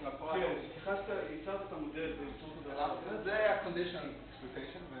התקדמתי מהפרט. כן, ייצרת את המודל באמצעות הדבר. זה ה-conditional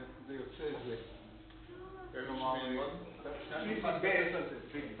expectation, וזה יוצא זה. כלומר, אני מתבאס על זה.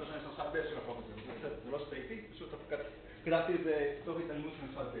 אני עושה בס של הפרט הזה. זה לא סטייטי, פשוט קראתי את זה תוך התעלמות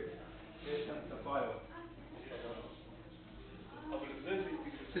ממשרד ב'. יש כאן את הפרייר.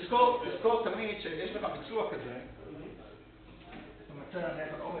 תזכור תמיד שיש לך ביצוע כזה, אתה מצא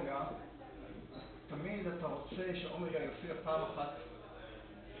נניח על אומגה, תמיד אתה רוצה שאומגה יופיע פעם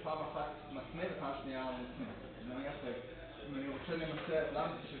אחת מתנה ופעם שנייה מותנה. נניח, אם אני רוצה למצא את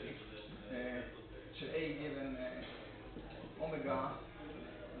למדה של A גיוון אומגה,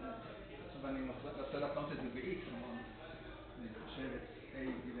 ואני רוצה להפנות את זה ב-X, אני חושב את A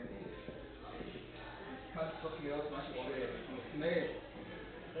גיוון X. כאן צריך להיות משהו שמותנה,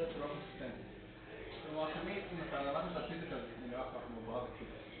 אחרת שלא קונסיסטנטי. כלומר, תמיד אם אתה למדת את הפיזיקה, זה נראה כך מעוברה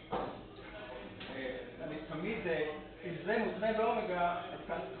וכאילו. אני תמיד, אם זה מותנה באומגה, אז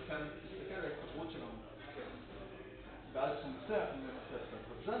כאן תסתכל על ההתחברות של האומגה. ואז כשאני מנסח, אני מנסח את זה.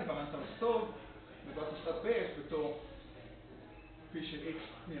 וזה אני כמובן שם לכתוב, ובאת משחק ב' בתור פי של X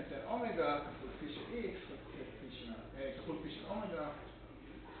מייתר אומגה, כפול פי של X, כפול פי של אומגה,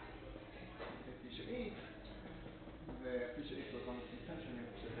 פי של X, ופי של X זה אותם ניתן שאני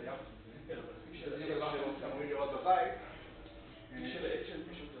חושב היה. שזה דבר שאמורים לראות בבית. פי של X של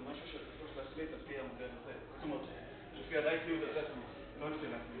פי של זה משהו שאתה צריך להחליט על פי המודל הזה. זאת אומרת, לפי הלייקליות הזה, לא לפי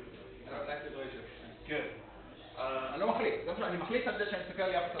הלייקליות. הלייקליות לא ישב. כן. אני לא מחליט. אני מחליט על זה שאני מסתכל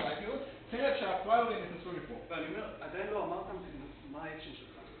על יחס הלייקליות. שים לב שהפרייורים נכנסו לפה. ואני אומר, עדיין לא אמרת מה האקשן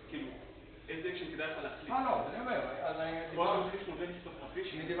שלך. כאילו, אינדקשן כדאי לך להחליט. לא, אני אומר, אז פה אנחנו מחליט מודל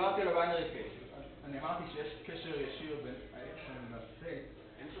סופרפישי. אני דיברתי על הבינרי קשר. אני אמרתי שיש קשר ישיר בין ה-X והסטייט.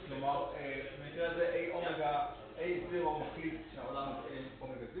 כלומר, במקרה הזה A0 מחליט שהעולם הוא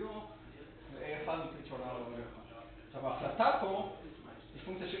אומגה 0, ו-A1 מחליט שהעולם הוא אומגה 1. עכשיו, ההחלטה פה היא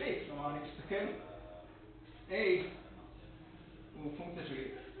פונקציה של X, כלומר, אני מסתכל, A הוא פונקציה של X.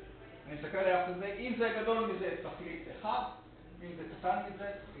 אני מסתכל על היחס הזה, אם זה גדול מזה, תחליט 1, אם זה קטן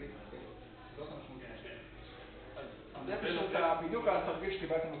מזה, תחליט 0. זאת המשמעות שלי. זה פשוט בדיוק התרגיל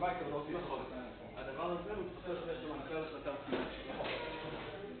שקיבלתם בבית, אבל לא עושים את זה. הדבר הזה הוא תפסר שזה מנחה על החלטה פנימית שלו.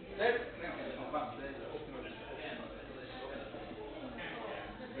 זה כמובן, זה אופטימלי.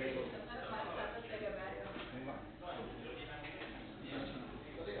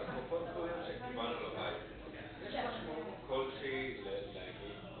 שקיבלנו בבית, יש משמעות כלשהי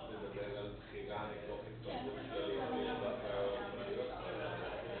להגיד, לדבר על בחירה מתוך התפתחות כללית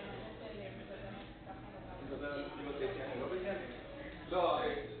לדבר על אובייקטיביה, לא בעניין. לא,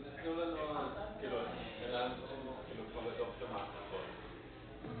 תנו לנו, כאילו, כבר לדוח שמעת נכון.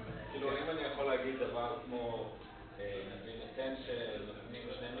 כאילו, אם אני יכול להגיד דבר כמו, בהינתן שנותנים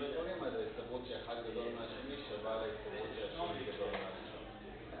שנינו נתונים, אז ההסתברות שאחד גדול מהשני שווה להסתברות שהשני גדול מהשני.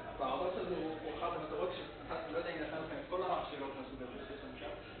 הפרדוקס הזה הוא אחת המטרות שאני לא יודע אם נתן לכם את כל השאלות מהסוג הזה שיש לנו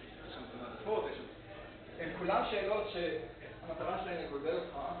שם. יש שם מעטפות, הן כולן שאלות שהמטרה שלהן לבלבל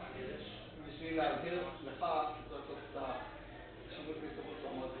אותך בשביל להגדיר לך שצריך לעשות את השימוש בהסתברות שלו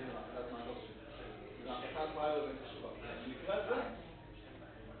מאוד זהירה, לדעת מה הדוח שלו. וההחלטה על פרייר בין חשובה. במקרה הזה,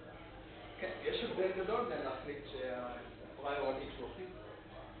 כן, יש הבדל גדול בין להחליט שהפרייר על X הוא הכי.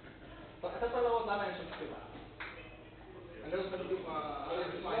 אתה יכול לראות למה אין שם סתירה. אני לא זוכר בדיוק מה...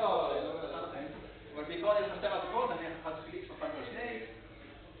 אבל בעיקרון יש שתי מעטפות, אני אחד של X ואחד של 2X.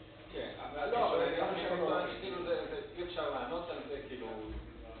 כן, אבל לא, אי אפשר לענות על זה, כאילו,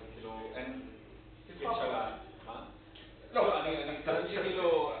 אין... אי אפשר לענות. מה? לא, אני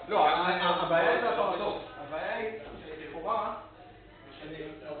כאילו... לא, הבעיה היא הפרדוקס. הבעיה היא שלכאורה, שאני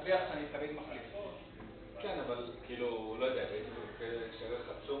מרוויח שאני תמיד מחליט. כן, אבל כאילו, לא יודע, ראיתי שערך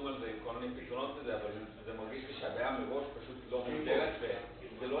עצום על זה עם כל מיני פתרונות לזה, אבל זה מרגיש לי שהבעיה מראש פשוט לא מוגדרת,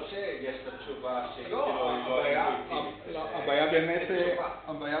 וזה לא שיש את התשובה שכאילו היא לא אינטואיטיבית.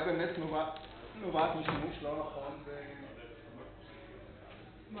 הבעיה באמת נובעת משימוש לא נכון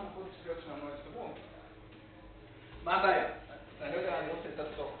במערכות צפיות שלנו הסתברו. מה הבעיה? אני לא יודע, אני רוצה את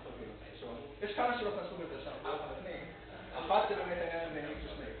הסוף. יש כמה שאלות מהסוג הזה שאנחנו לא חלפנים. אחת זה באמת העניין בין X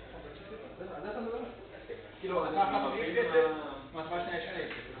ושני. זה אתה מדבר? כאילו, אתה אחת מבין את זה, מהטבעה שנייה שני.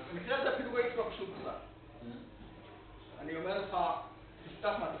 במקרה הזה אפילו X לא פשוט בכלל. אני אומר לך,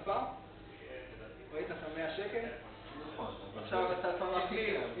 תפתח מעטפה, ראית לך 100 שקל, עכשיו אתה צריך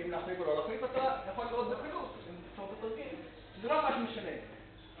להחליט אם להחליט או לא להחליט אותה, יכול לראות בקלות, אם תפתור את התרגיל. זה לא ממש משנה.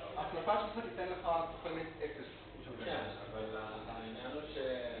 ההחלפה שלך תיתן לך תוחלת 0. כן, אבל העניין הוא ש...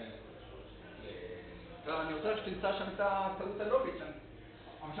 אני רוצה שתמצא שם את הטעות הלוגית שם.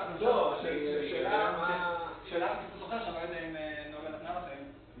 לא, שאלה, אתה זוכר שאני לא יודע אם נוגע נתנה לכם,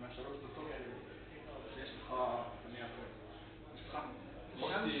 מהשלוש דקות האלה, שיש לך, נניח,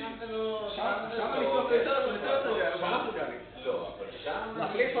 שם אני כבר יותר טריוויאלי. לא, אבל שם...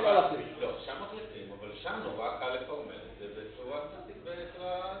 להחליף או לא להחליף? לא, שם מחליפים, אבל שם נורא קל לפורמל את זה בצורה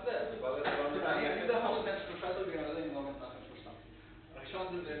זה, אני בדרך כלל נותן שלושה תרגילים, אני לא יודע אם נוגע נתנה לכם שלושתם. הראשון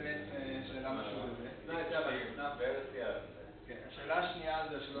זה באמת שאלה משהו בזה. השאלה השנייה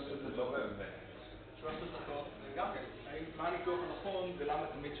זה שלוש דקות. שלוש דקות, גם כן. מה הניתוח הנכון ולמה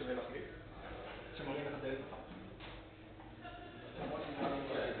תמיד שווה להחליף? שמראים את הדלת לך.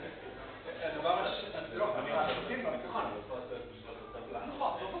 הדבר השני, לא, אני חושבים גם ככה.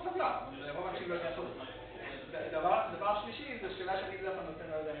 נכון, זאת הטבלה. רוב האנשים לא יודעים לעשות אותה. הדבר השלישי זה שאלה שאני בדרך כלל נותן,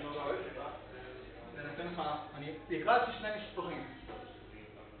 לא יודע, אני לא אוהב אותה. זה נותן לך, אני הקראתי שני מספרים.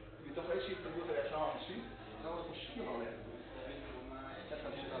 מתוך איזושהי התקדמות על ישר האנשים, לא רואה פה שום דבר ליד.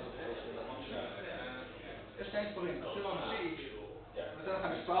 יש שני מספרים, תחשוב האנושי, נותן לך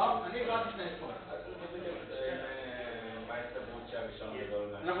מספר, אני הקראתי שני מספרים. מה ההסתברות שהראשון גדול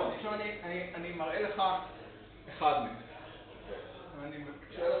מהשני? נכון, עכשיו אני מראה לך אחד מהם. ואני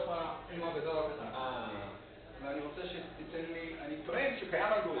שואל לך אם הוא הגדול או הקטן. ואני רוצה שתיתן לי, אני טוען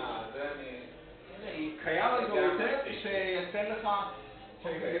שקיים אלגוריתם. קיים אלגוריתם שיתן לך,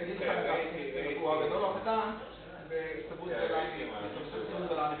 שיגיד לך אם הוא הגדול או הקטן, בהסתברות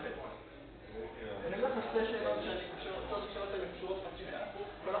גדולה נפט. אני אומר לך שתי שאלות שאני חושב, כל השאלות האלה קשורות חצי שעה.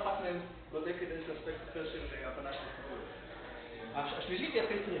 כל אחת מהן בודקת איזה אספקט אחר של הבנה של הסתברות. השלישית היא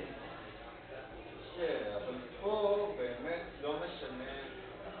הכי טריקית. אבל פה באמת לא משנה,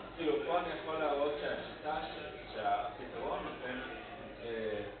 כאילו פה אני יכול להראות שהשיטה, שהפתרון נותן,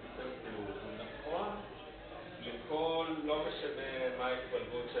 כאילו, משנה מה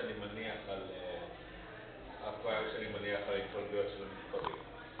ההתפלגות שאני מניח על... הפרייר שאני מניח על ההתפלגויות של המספרים.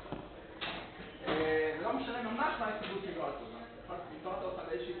 לא משנה ממש מה ההתפלגות של גרל פוזן. נתנת אותך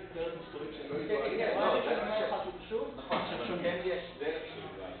לאיזושהי דרך מסתורית שלא ידוע. נכון, אבל כן יש דרך של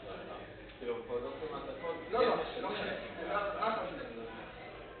גרל פוזן. כאילו, פרדוקס למעטפות... לא משנה. מה אתה משנה?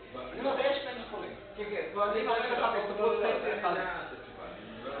 אני אומר, יש שני מספרים. כן, כן. אני מראה לך בהסתברות חצי אחד.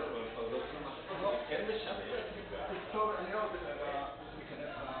 פרדוקס למעטפות כן משנה. אני לא רוצה להיכנס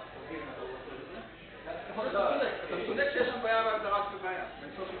לפרטים אם אתה רוצה את זה. יכול להיות שאתה צודק. אתה צודק שיש שם בעיה בהגדרה של בעיה.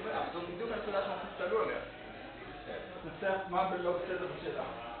 באמצעות של בעיה. זאת בדיוק הנקודה שאנחנו תעלו עליה. נצטרך מה בלא בסדר בשטח.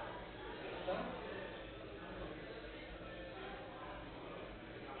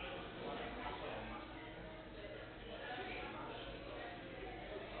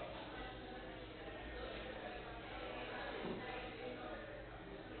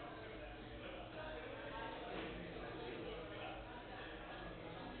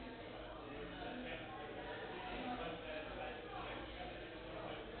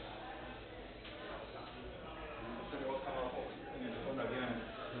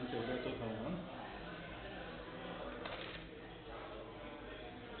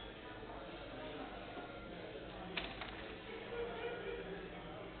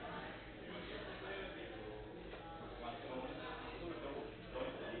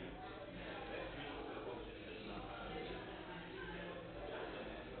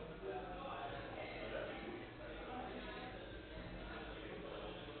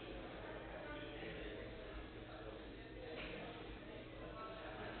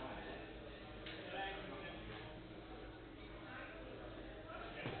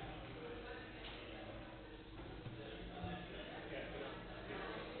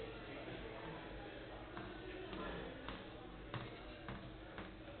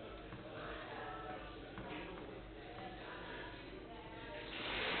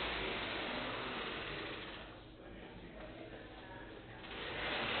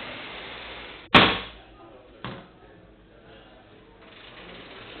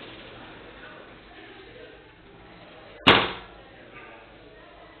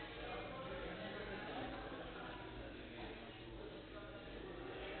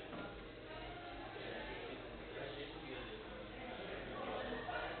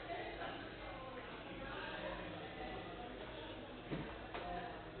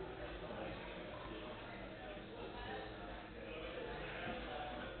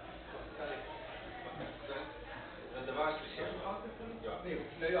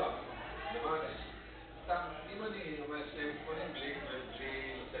 אם אני אומר שני מספרים בלי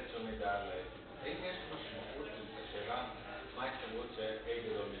לתת שום מידע על... האם יש משמעות לשאלה מה ההתחברות ש-A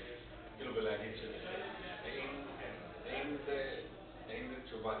גדול מ... כאילו בלהגיד שזה האם זה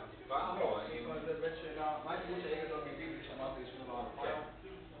תשובה טיפה או האם... זה באמת שאלה, מה ההתחברות ש-A גדול מ-B בלי שאמרתי שום דבר על הפרייר?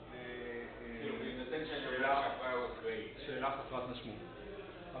 כאילו בהינתן שאני אומר שהפרייר הוא אקראי. שאלה חסרת משמעות.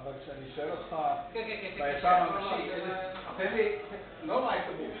 אבל כשאני שואל אותך בעצה הממשית, תן לי, לא מה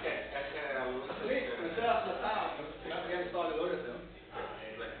ההתחברות. כן, איך... אני רוצה החלטה, מבחינת יהיה מספר גדול יותר.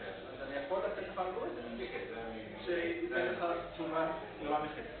 אז אני יכול לתת לך אלגוריתם, שייתן לך תשובה גדולה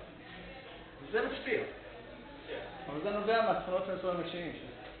מחצי. וזה משפיע. אבל זה נובע מהתכונות של מספרים משיים.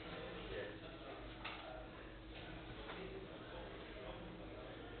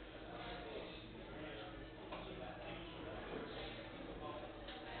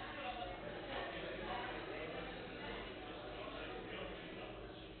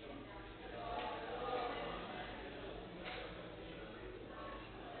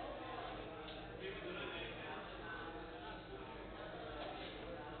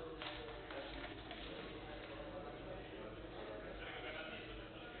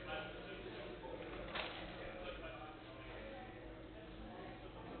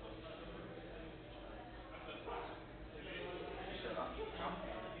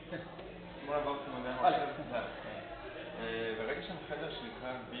 ברגע שאני חדר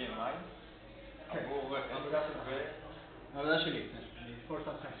שנקרא BMI עבור העבודה שלי. אני כל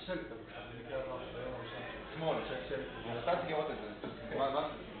פעם חשב את זה. שמאל. והפתעתי לראות את זה. מה זה?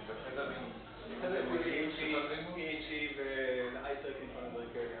 זה חדר עם... חדר מגיעים PHE ו-I-13 פנדרי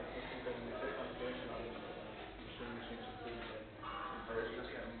כאלה. אנחנו עושים כאלה ניסי פנדרים שלנו. בשביל אנשים שצריכים את זה.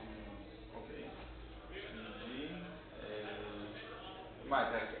 אוקיי. מה,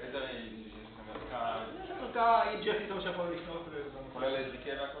 איזה... ערכה היא ג'ף איתו שיכול לקנות. כולל SDK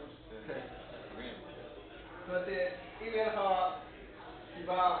והכל? כן. זאת אומרת, אם יהיה לך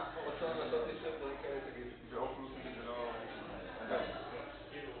סיבה או רצון לעשות את דברים כאלה, תגיד. ואופלוס נגיד זה לא...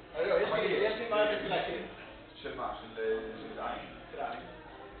 יש לי מערכת להקים. של מה? של עין? של עין.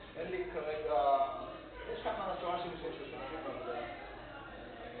 אין לי כרגע... יש יש כמה ניואנסים שקשורים בעבודה,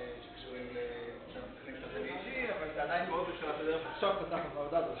 שקשורים שאנחנו מתחילים קצת ל-EG, אבל זה עדיין מאוד בשלב הדרך. עכשיו פתחנו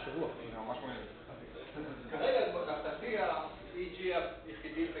בעבודה, זה שבוע. ממש מעניין. כרגע, להפתעתי, ה-EG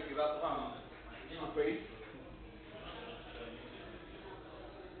היחידי בגבעת רם, הוא פעיל.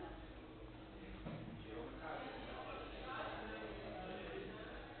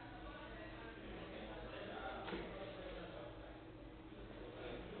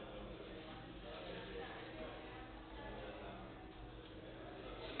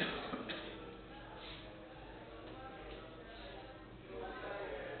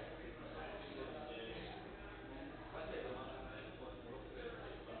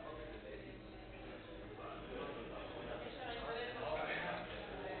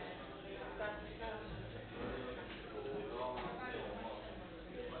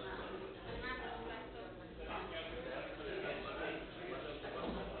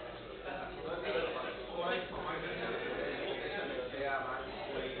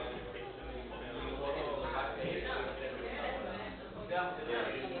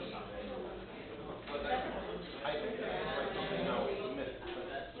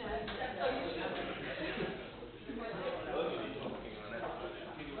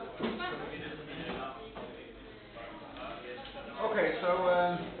 Okay, so I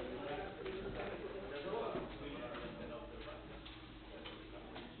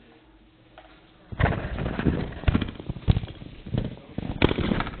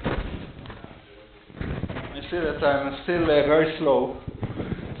see that I'm still very slow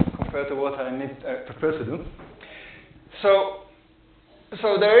compared to what I need prepared to do. So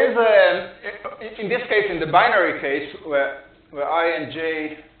there is in this case, in the binary case, where I and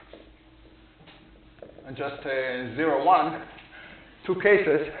j are just 0, 1, two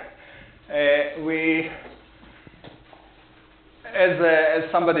cases, we, as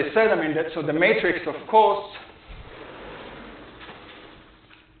somebody said, I mean, so the matrix of cost,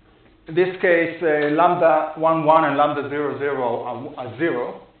 in this case, lambda 1, 1 and lambda 0, 0 are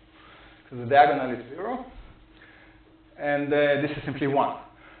 0, so the diagonal is 0, and this is simply 1.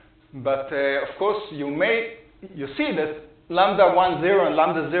 But of course, you see that lambda 1, 0 and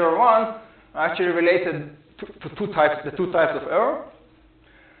lambda 0, 1 are actually related to the two types of error.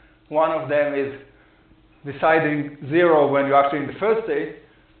 One of them is deciding 0 when you're actually in the first state,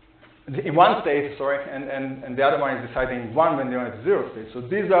 in one state, sorry, and the other one is deciding 1 when you're in the 0 state. So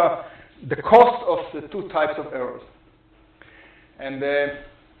these are the cost of the two types of errors. And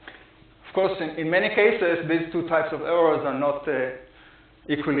of course, in many cases, these two types of errors are not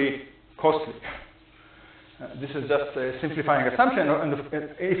equally costly. This is just a simplifying assumption. And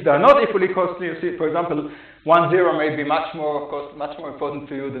if they are not equally costly, you see, for example, 1, 0 may be much more important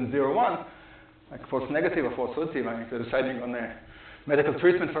to you than 0, 1, like false negative or false positive. I mean, if you're deciding on a medical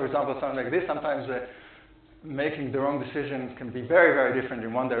treatment, for example, something like this, sometimes making the wrong decision can be very, very different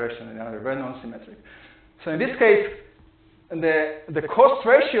in one direction and the other, very non-symmetric. So in this case, the cost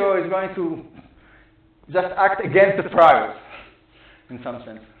ratio is going to just act against the priors in some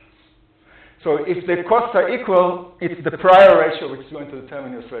sense. So if the costs are equal, it's the prior ratio which is going to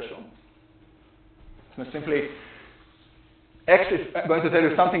determine your threshold. So simply, x is going to tell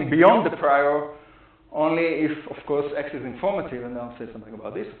you something beyond the prior only if, of course, x is informative, and I'll say something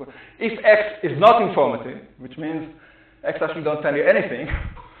about this. If x is not informative, which means x actually don't tell you anything,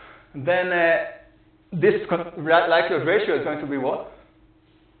 then this likelihood ratio is going to be what?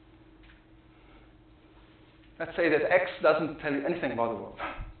 Let's say that x doesn't tell you anything about the world.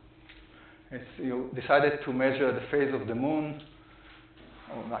 You decided to measure the phase of the moon,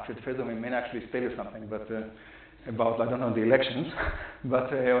 or actually the phase of the moon may actually tell you something, but about, I don't know, the elections,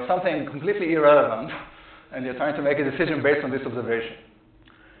 but or something completely irrelevant, and you're trying to make a decision based on this observation.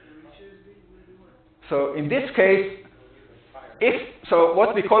 So in this case, so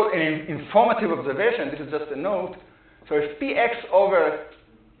what we call an informative observation, this is just a note, so if px over,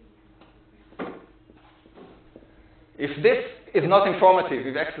 if this is not informative,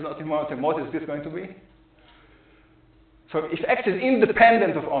 if x is not informative, what is this going to be? So if x is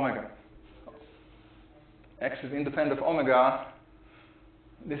independent of omega, x is independent of omega,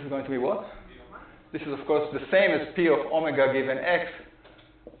 this is going to be what? This is, of course, the same as p of omega given x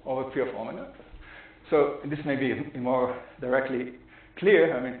over p of omega. So this may be more directly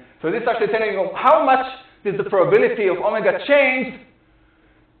clear. I mean, so this is actually telling you how much is the probability of omega change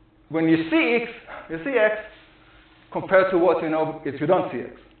when you see x, compared to what you know if you don't see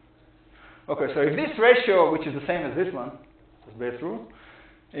x. Okay, so if this ratio, which is the same as this one, this base rule,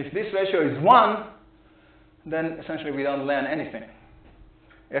 if this ratio is 1, then essentially we don't learn anything.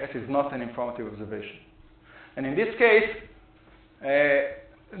 X is not an informative observation. And in this case,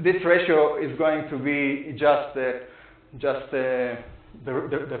 this ratio is going to be just the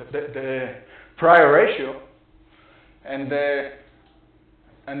prior ratio, and the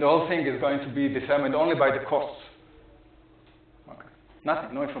whole thing is going to be determined only by the costs. Okay.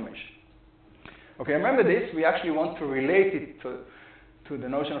 Nothing, no information. Okay, remember this, we actually want to relate it to the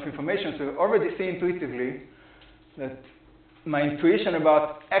notion of information. So you already see intuitively that my intuition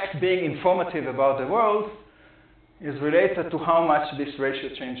about X being informative about the world is related to how much this ratio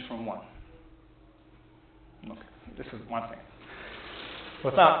changed from 1. Okay, this is one thing.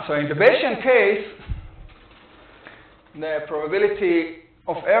 But now, so in the Bayesian case, the probability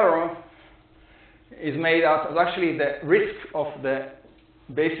of error is made out of actually the risk of the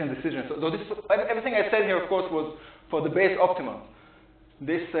Bayesian decision. So this, everything I said here, of course, was for the Bayes optimal.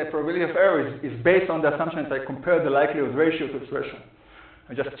 This probability of error is based on the assumption that I compare the likelihood ratio to threshold.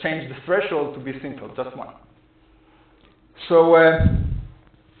 I just changed the threshold to be simple, just 1. So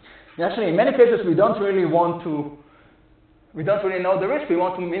actually, in many cases, we don't really know the risk. We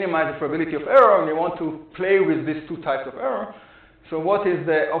want to minimize the probability of error, and we want to play with these two types of error. So what is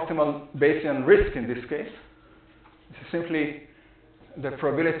the optimal Bayesian risk in this case? This is simply the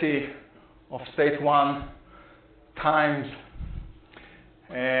probability of state 1 times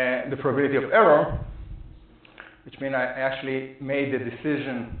the probability of error, which means I actually made the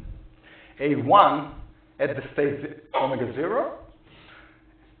decision A1 at the state omega 0,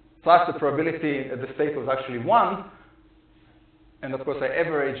 plus the probability that the state was actually 1, and of course I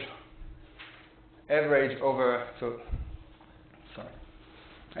average over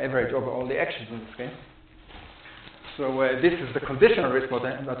all the actions in this case. So this is the conditional risk, but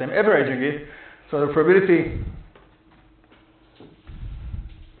I'm averaging it. So the probability,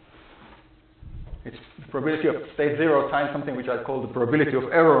 it's the probability of state 0 times something which I call the probability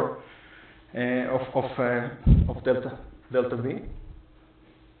of error of delta V,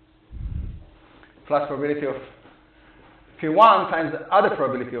 plus probability of P1 times the other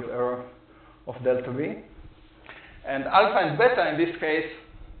probability of error of delta V. And alpha and beta in this case,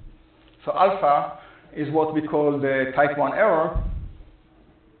 so alpha is what we call the type 1 error,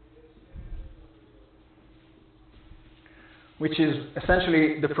 which is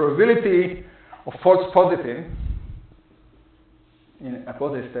essentially the probability of false positive in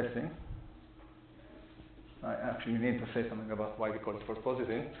hypothesis testing. I actually need to say something about why we call it false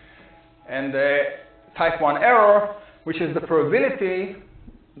positive. And type 1 error, which is the probability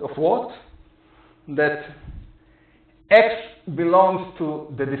of what? That X belongs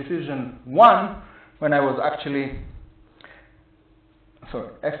to the decision 1 when I was actually,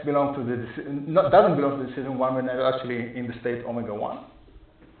 X belongs to the decision, doesn't belong to the decision 1 when I was actually in the state omega 1.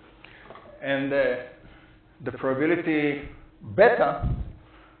 And the probability beta,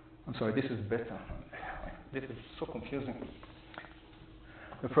 this is beta. This is so confusing.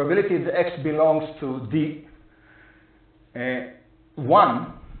 The probability that X belongs to D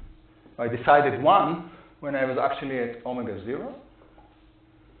 1, I decided 1 when I was actually at omega 0.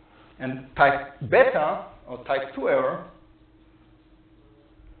 And type beta, or type 2 error,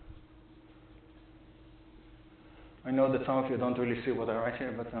 I know that some of you don't really see what I write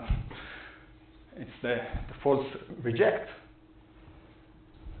here, but it's the false reject,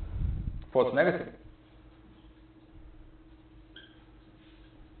 false negative.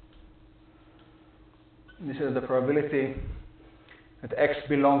 This is the probability that X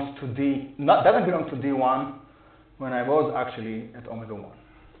belongs to D, doesn't belong to D1 when I was actually at omega 1.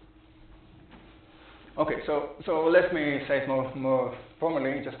 Okay, so let me say it more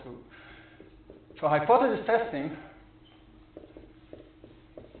formally, so hypothesis testing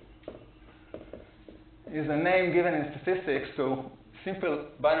is a name given in statistics to simple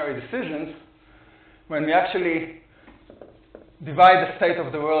binary decisions when we actually divide the state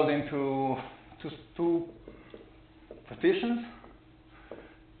of the world into two partitions,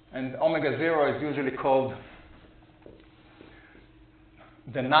 and omega 0 is usually called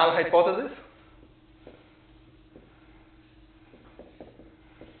the null hypothesis.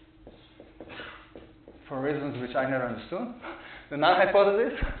 For reasons which I never understood, the null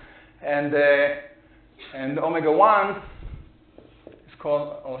hypothesis, and omega 1 is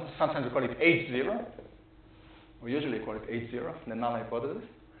called, or sometimes we call it H0. We usually call it H0, the null hypothesis.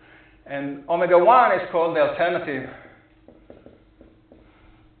 And omega 1 is called the alternative.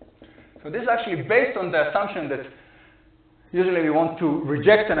 So this is actually based on the assumption that usually we want to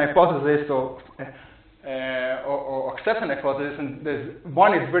reject an hypothesis or accept an hypothesis, and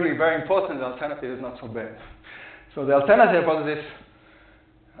one is really very important, the alternative is not so bad. So the alternative hypothesis,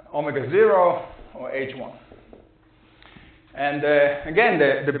 omega 0 or H1. And again,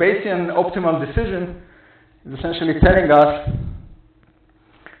 the Bayesian optimal decision is essentially telling us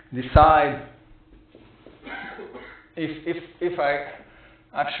decide if I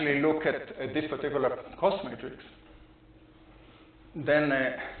actually look at this particular cost matrix, then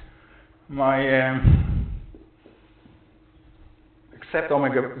my accept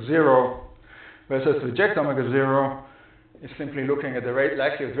omega 0 versus reject omega 0 is simply looking at the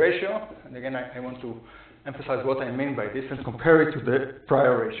likelihood ratio. And again, I want to emphasize what I mean by this and compare it to the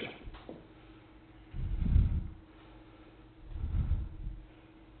prior ratio.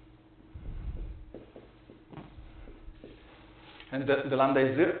 And the lambda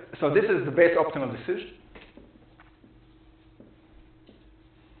is 0. So this is the base optimal decision.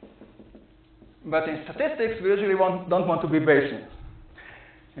 But in statistics, we usually don't want to be Bayesian.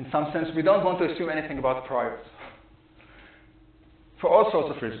 In some sense, we don't want to assume anything about priors. For all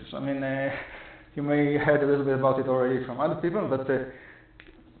sorts of reasons. I mean, you may have heard a little bit about it already from other people, but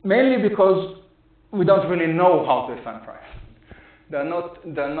mainly because we don't really know how to assign priors.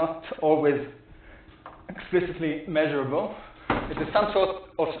 They're not always explicitly measurable. It is some sort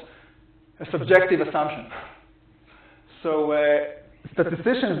of a subjective assumption. So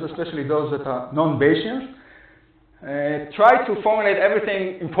statisticians, especially those that are non-Bayesians, try to formulate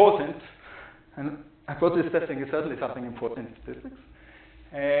everything important, and hypothesis testing is certainly something important in statistics,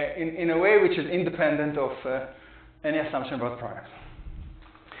 in a way which is independent of any assumption about priors.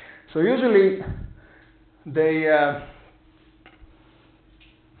 So usually they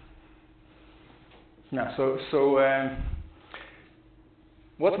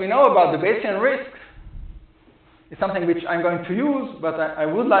what we know about the Bayesian risk is something which I'm going to use, but I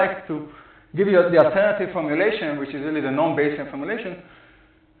would like to give you the alternative formulation, which is really the non-Bayesian formulation,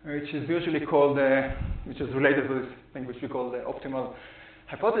 which is usually called, which is related to this thing which we call the optimal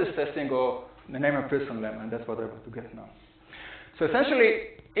hypothesis testing, or the Neyman-Pearson lemma, and that's what I'm about to get now. So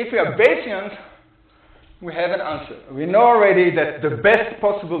essentially, if we are Bayesians, we have an answer. We know already that the best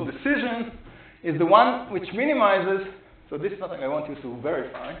possible decision is the one which minimizes. So this is something I want you to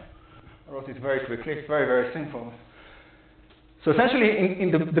verify. I wrote it very quickly. It's very, very simple. So essentially,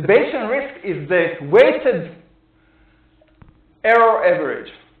 in the Bayesian risk is the weighted error average.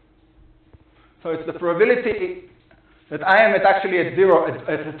 So it's the probability that I am actually at 0 at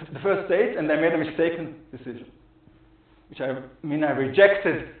the first state, and I made a mistaken decision, which I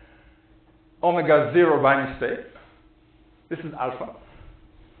rejected omega 0 by mistake. This is alpha.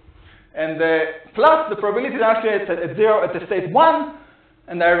 And plus the probability that actually it's at 0 at the state 1,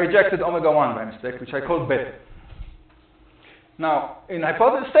 and I rejected omega 1 by mistake, which I call beta. Now, in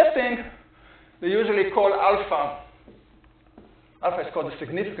hypothesis testing, they usually call alpha is called the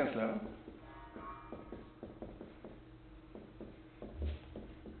significance level.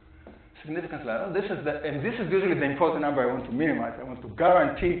 Significance level. This is usually the important number I want to minimize. I want to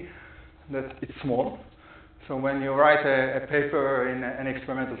guarantee that it's small. So when you write a paper in an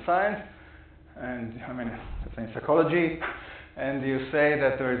experimental science, and let's say in psychology, and you say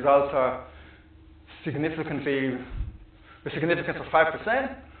that the results are the significance of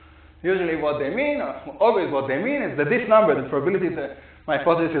 5%, usually what they mean, or always what they mean, is that this number, the probability that my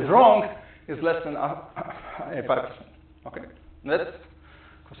hypothesis is wrong, is less than 5%. Okay, that's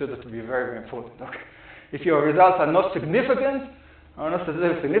considered to be very, very important. Okay, if your results are not significant, or not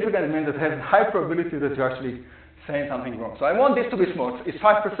statistically significant, it means that it has a high probability that you're actually saying something wrong. So I want this to be small. Is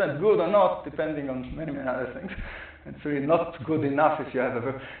 5% good or not, depending on many, many other things. It's really not good enough if you have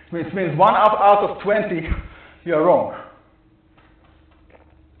it means 1 out of 20, you're wrong.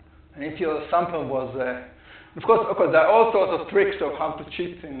 And if your sample was, of course, there are all sorts of tricks of how to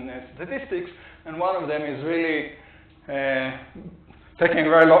cheat in statistics, and one of them is really taking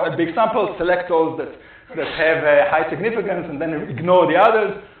a big sample, select those that have a high significance, and then ignore the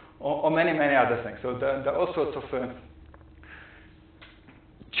others, or many, many other things. So there are all sorts of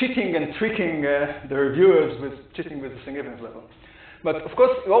cheating and tricking the reviewers with cheating with the significance level. But of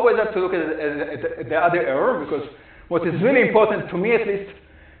course, you always have to look at the other error, because what is really important, to me at least,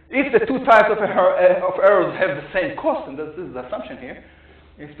 if the two types of errors have the same cost, and this is the assumption here,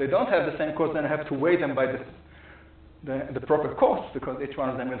 if they don't have the same cost, then I have to weigh them by the proper cost, because each one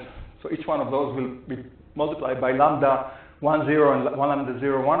of them is, so each one of those will be multiplied by lambda 1, 0 and 1 lambda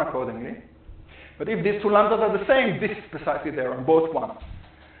 0, 1 accordingly. But if these two lambdas are the same, this is precisely there on both 1.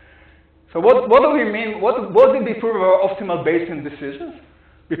 So what do we mean? What did we prove of our optimal Bayesian decisions?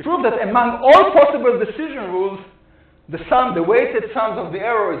 We proved that among all possible decision rules, the weighted sums of the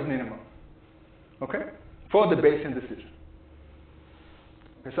error is minimal. Okay? For the Bayesian decision.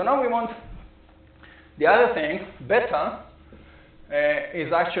 Okay, so now we want the other thing, beta,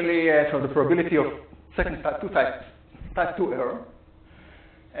 is actually so the probability of type 2 error.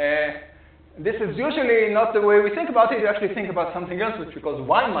 This is usually not the way we think about it. You actually think about something else, which we call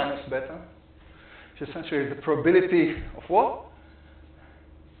y minus beta, which essentially is the probability of what?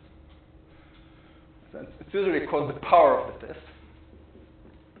 It's usually called the power of the test.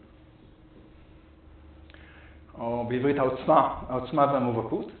 או בעברית העוצמה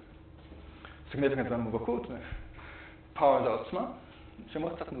והמובהקות. significance והמובהקות. power זה העוצמה.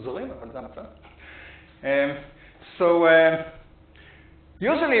 שמות קצת מוזרים, אבל זה המצב. So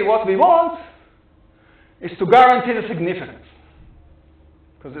usually what we want is to guarantee the significance,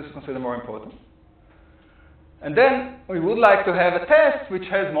 because this is considered more important. And then we would like to have a test which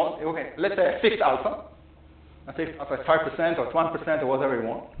has more, okay, let's say a fixed alpha. I think alpha is 5% or 1% or whatever you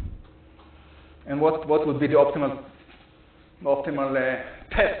want. And what would be the optimal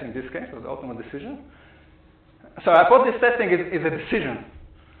test in this case, or the optimal decision? So hypothesis testing is a decision.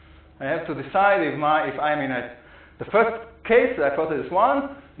 I have to decide if I'm in the first case, the hypothesis 1,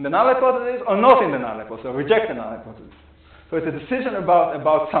 in the null hypothesis, or not in the null hypothesis, or reject the null hypothesis. So it's a decision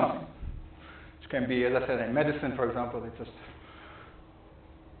about something. Which can be, as I said, in medicine, for example, it's just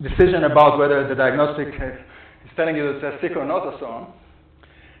decision about whether the diagnostic is telling you that they're sick or not, or so on.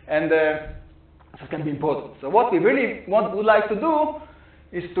 And this can be important. So what we really would like to do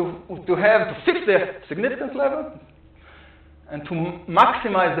is to fix the significance level and to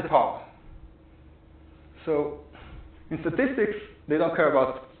maximize the power. So in statistics, they don't care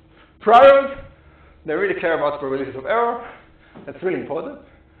about priors. They really care about probabilities of error. That's really important.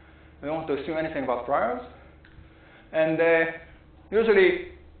 They don't want to assume anything about priors. And usually,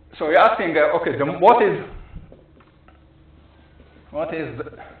 so you're asking, okay, what is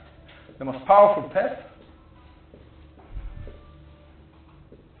the most powerful test?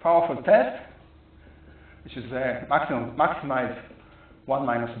 Powerful test, which is maximize 1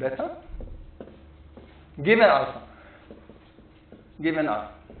 minus beta, given alpha. Given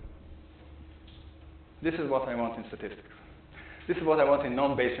alpha. This is what I want in statistics. This is what I want in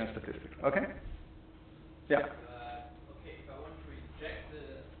non-Bayesian statistics. Okay? Yeah. Okay, if I want to reject the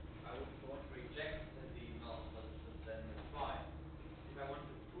null hypothesis, then it's fine. If I want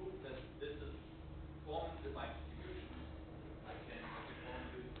to prove that this is formed in my distribution, I can only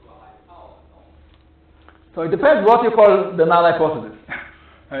do it to a high power. No? So it depends what you call the null hypothesis.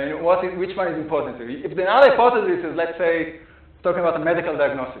 I mean, which one is important to you? If the null hypothesis is, let's say, talking about a medical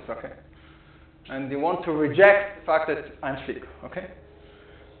diagnosis, okay, and you want to reject the fact that I'm sick, okay,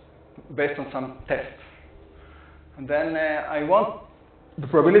 based on some test, and then I want the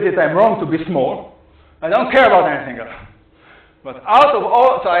probability that I'm wrong to be small. I don't care about anything else. But out of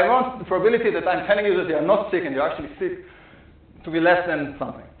all, so I want the probability that I'm telling you that you're not sick and you're actually sick to be less than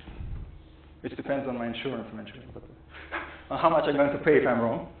something, which depends on my insurance eventually, but on how much I'm going to pay if I'm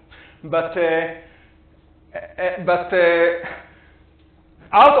wrong. But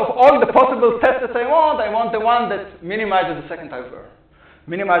out of all the possible tests that I want the one that minimizes the second type of error.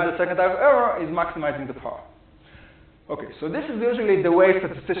 Minimizes the second type of error is maximizing the power. Okay, so this is usually the way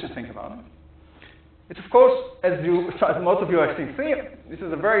statisticians think about it. It's of course, as most of you I think see, this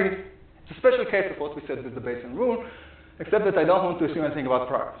is it's a special case of what we said with the Bayesian rule, except that I don't want to assume anything about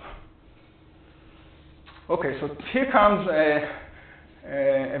priors. Okay, so here comes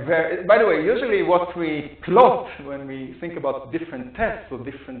by the way, usually what we plot when we think about different tests or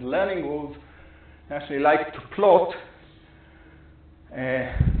different learning rules, I actually like to plot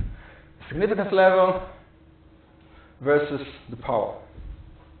significance level versus the power.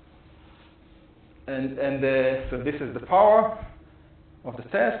 And so this is the power of the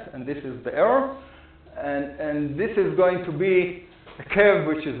test, and this is the error. And this is going to be a curve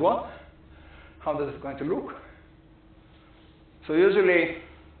which is what? How does it going to look? So usually,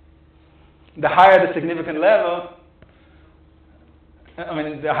 the higher the significant level,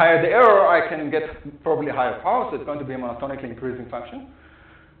 the higher the error, I can get probably higher power, so it's going to be a monotonically increasing function.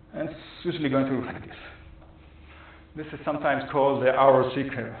 And it's usually going to look like this. This is sometimes called the ROC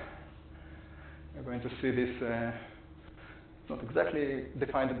curve. You're going to see this, it's not exactly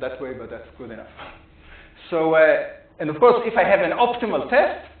defined that way, but that's good enough. So, and of course, if I have an optimal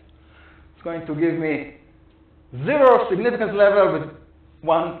test, it's going to give me 0 significance level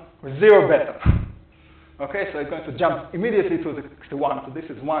with 0 beta. Okay, so it's going to jump immediately to 1. So this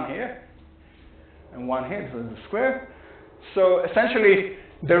is 1 here, and 1 here, so it's a square. So essentially,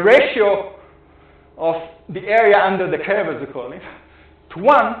 the ratio of the area under the curve, as we call it, to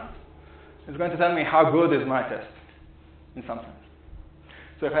 1 is going to tell me how good is my test, in some sense.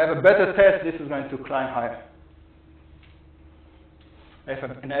 So if I have a better test, this is going to climb higher. If I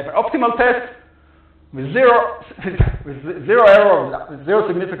have an optimal test, with zero error, with 0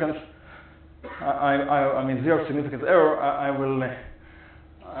 significance, 0 significance error,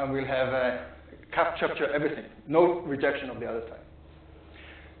 I will have capture everything, no rejection of the other side.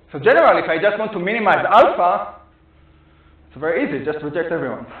 So generally, if I just want to minimize alpha, it's very easy, just reject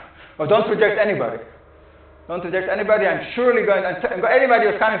everyone. Or don't reject anybody. Don't reject anybody. I'm surely going, anybody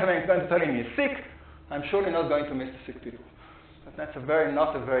who's coming to me is going to tell me he's sick, I'm surely not going to miss the sick people. But that's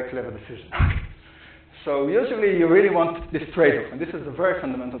not a very clever decision. So usually you really want this trade-off, and this is a very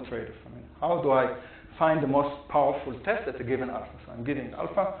fundamental trade-off. I mean, how do I find the most powerful test at a given alpha? So I'm giving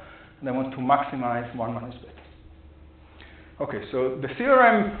alpha, and I want to maximize 1 minus beta. Okay, so the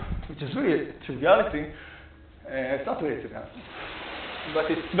theorem, which is really a triviality, it's not really a triviality, but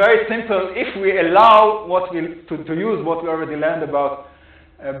it's very simple if we allow to use what we already learned about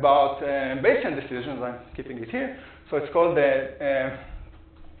Bayesian decisions. I'm keeping it here. So it's called the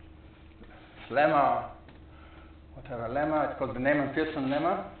lemma, whatever lemma. It's called the Neyman-Pearson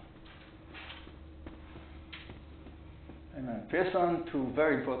lemma. Neyman-Pearson, two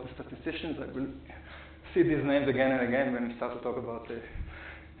very important statisticians. I will see these names again and again when we start to talk about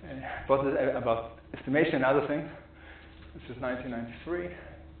estimation and other things. This is 1993,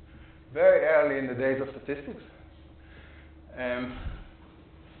 very early in the days of statistics,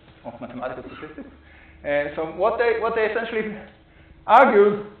 of mathematical statistics. So what they essentially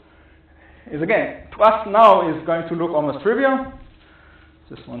argued is, again, to us now is going to look almost trivial.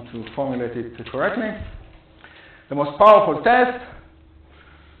 Just want to formulate it correctly. The most powerful test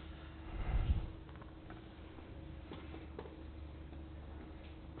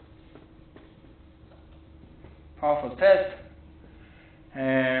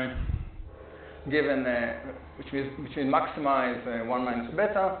given which means maximize 1 minus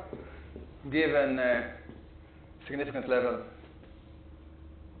beta given significance level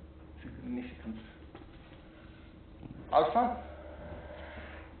alpha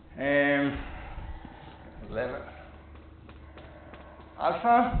level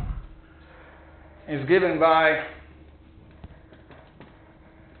alpha is given by,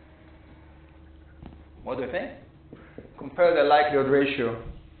 what do you think? Compare the likelihood ratio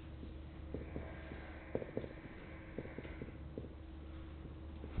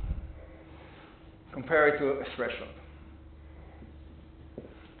compare it to a threshold.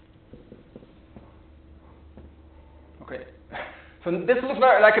 Okay, so this looks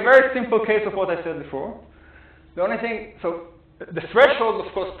like a very simple case of what I said before. The only thing, so the threshold,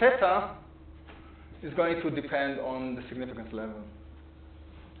 of course, theta, is going to depend on the significance level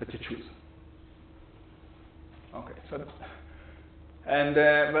that you choose. Okay, so,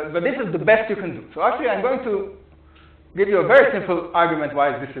 but this is the best you can do. So actually, I'm going to give you a very simple argument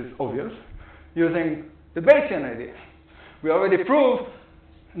why this is obvious, using the Bayesian idea. We already proved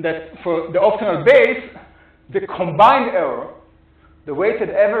that for the optimal base, the combined error, the weighted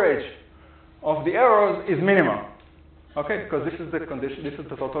average of the errors is minimal. Okay, because this is the condition, this is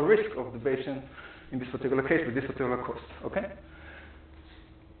the total risk of the Bayesian in this particular case with this particular cost. Okay?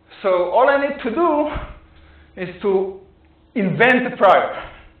 So all I need to do is to invent a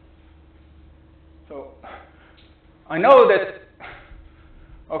prior. So I know that,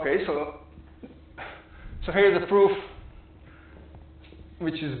 okay, so here's a proof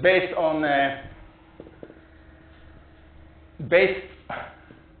which is based on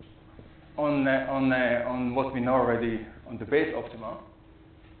what we know already on the base optimal.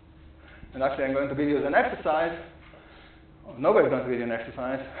 And actually I'm going to give you an exercise, or nobody's going to give you an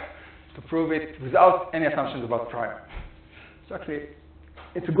exercise, to prove it without any assumptions about prior. So actually,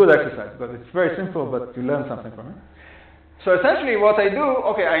 it's a good exercise, but it's very simple, but you learn something from it. So essentially what I do,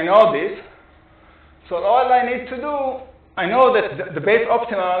 okay, I know this. So all I need to do, I know that the base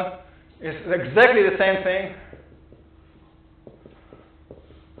optimal is exactly the same thing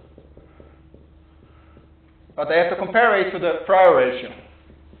but I have to compare it to the prior ratio.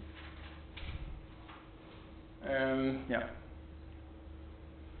 Yeah.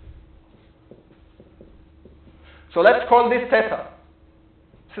 So let's call this theta.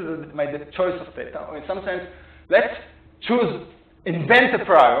 This is the choice of theta. Or in some sense, let's invent a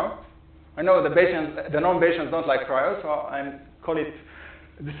prior. I know the non-Bayesians don't like prior, so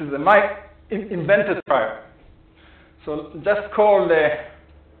this is my invented prior. So just call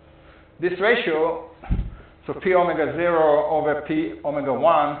this ratio, so P omega 0 over P omega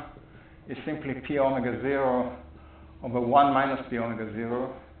 1 is simply P omega 0 over 1 minus P omega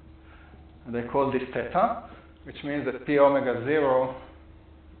 0. And I call this theta, which means that P omega 0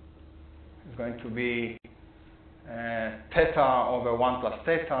 is going to be theta over 1 plus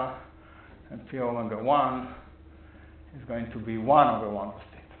theta, and P omega 1 is going to be 1 over 1 plus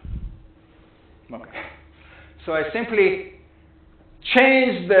theta. Okay. So I simply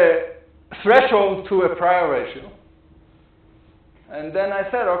change the threshold to a prior ratio. And then I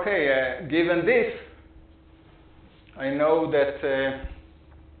said, okay, given this, I know that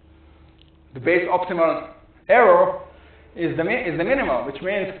the base optimal error is the minimal, which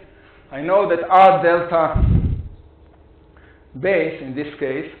means I know that R delta base, in this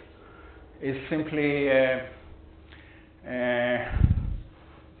case, is simply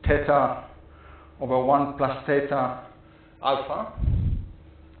theta over 1 plus theta alpha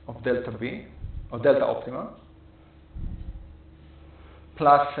of delta B, or delta optimal,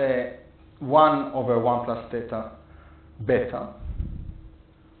 plus 1 over 1 plus theta beta.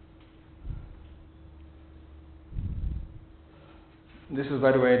 This is,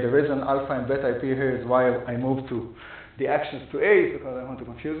 by the way, the reason alpha and beta appear here is why I moved to the actions to A, because I want to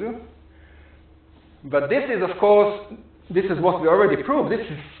confuse you. But this is, of course, this is what we already proved. This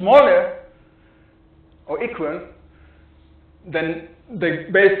is smaller or equal than the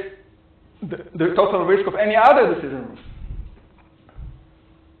total risk of any other decision rule.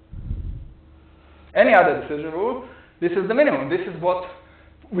 Any other decision rule, this is the minimum. This is what,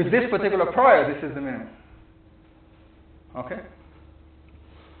 with this particular prior, this is the minimum. Okay?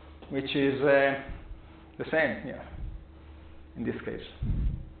 Which is the same, yeah, in this case.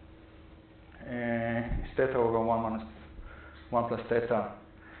 It's theta over 1 minus 1 plus theta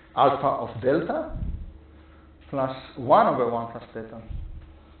alpha of delta plus 1 over 1 plus theta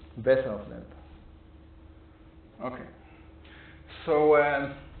beta of delta. Okay. So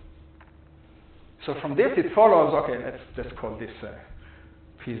from this it follows, okay, let's call this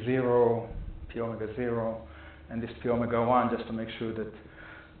P0, P omega 0, and this P omega 1, just to make sure that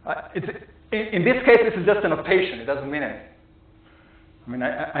in this case, this is just a notation. It doesn't mean anything. I mean,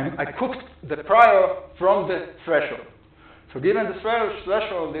 I cooked the prior from the threshold. So given the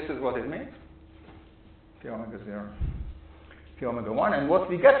threshold, this is what it means. P omega 0, P omega 1. And what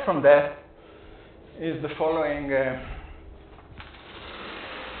we get from that is the following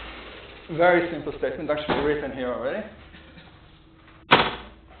very simple statement, actually written here already.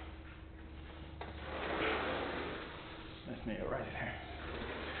 Let me write it here.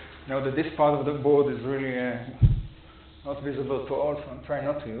 Know that this part of the board is really not visible to all, so I'm trying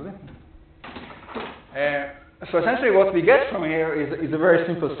not to use it. So essentially what we get from here is a very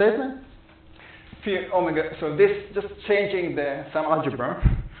simple statement. P omega, so this, just changing some algebra,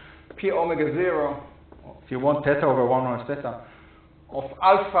 P omega 0, if you want theta over 1 minus theta, of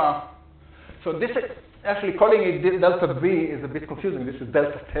alpha. So this, actually calling it delta B is a bit confusing. This is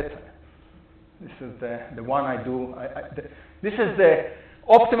delta theta. This is the one I do. This is the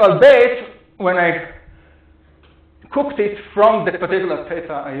optimal base when I cooked it from the particular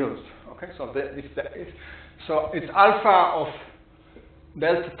theta I used. Okay, so so it's alpha of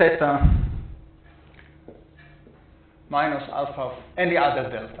delta theta minus alpha of any other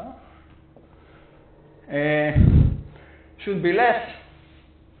delta. Should be less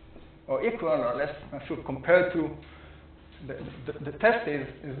or equal or less, I should compare to the test is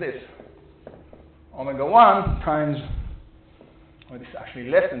this. Omega 1 times, or this is actually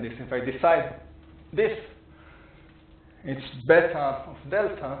less than this. If I decide this, it's beta of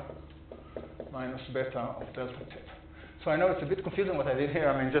delta minus beta of delta theta. So I know it's a bit confusing what I did here.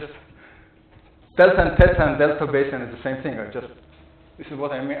 I mean, just delta and theta and delta base and it's the same thing. This is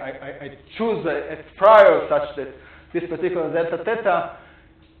what I mean. I choose a prior such that this particular delta theta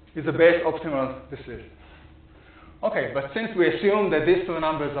is a base optimal decision. Okay, but since we assume that these two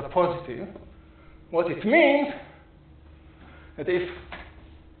numbers are positive, what it means that if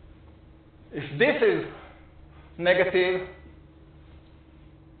this is negative,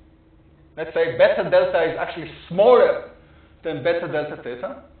 let's say beta delta is actually smaller than beta delta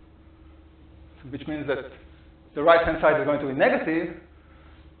theta, which means that the right-hand side is going to be negative,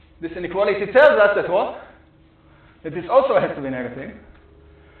 this inequality tells us that what? That this also has to be negative.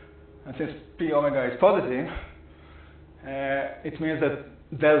 And since P omega is positive, it means that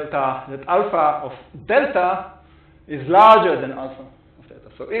alpha of delta is larger than alpha of theta.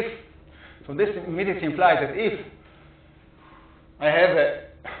 So this immediately implies that if I have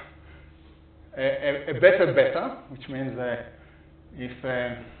a better beta, which means if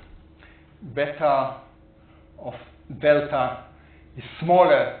beta of delta is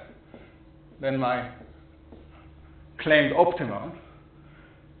smaller than my claimed optimal,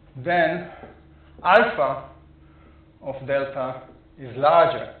 then alpha of delta is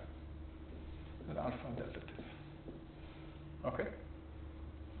larger than alpha of delta theta. Okay?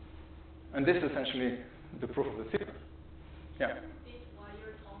 And this is essentially the proof of the theorem. Yeah. Is why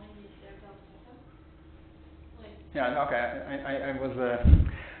you're calling it delta theta? Like, Yeah, okay.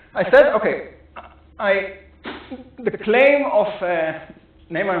 I said, okay, the claim of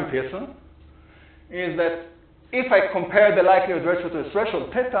Neyman and Pearson is that if I compare the likelihood ratio to the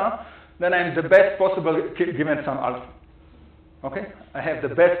threshold theta, then I'm the best possible given some alpha. Okay? I have the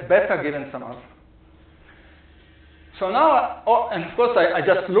best beta given some alpha. So now, and of course, I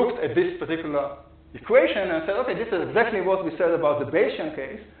just looked at this particular equation and said, okay, this is exactly what we said about the Bayesian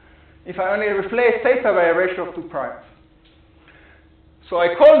case. If I only replace theta by a ratio of 2 primes. So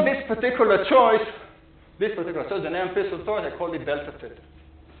I call this particular choice, the Neyman-Pearson choice, I call it delta theta.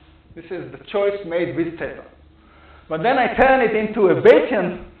 This is the choice made with theta. But then I turn it into a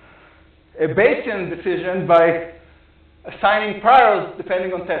Bayesian decision by assigning priors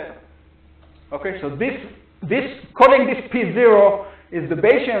depending on theta. Okay, so calling this P0 is the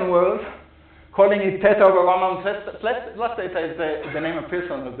Bayesian world. Calling it theta over 1 plus theta is the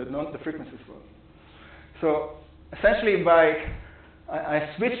Neyman-Pearson of the frequencies world. So essentially, I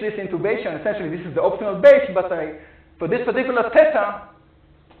switch this into Bayesian. Essentially, this is the optimal base, but for this particular theta,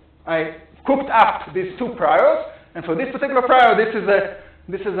 I cooked up these 2 priors, and for this particular prior, this is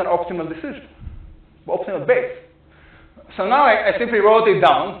an optimal decision, optimal base. So now I simply wrote it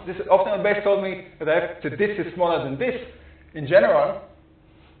down. This optimal base told me that this is smaller than this in general,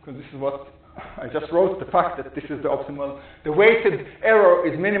 because this is what I just wrote, the fact that this is the optimal. The weighted error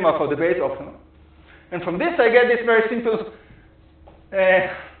is minimal for the base optimal. And from this, I get this very simple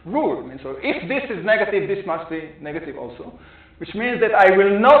rule. So if this is negative, this must be negative also, which means that I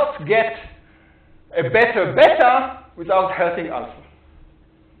will not get a better beta without hurting alpha.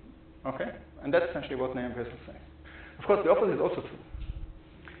 Okay? And that's essentially what Neyman-Pearson is saying. Of course, the opposite is also true.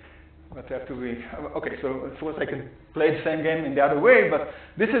 But they have to be, okay, so of course I can play the same game in the other way, but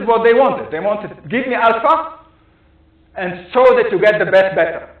this is what they wanted. They wanted, give me alpha and show that you get the best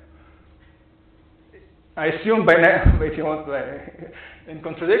beta. I assume if you want, in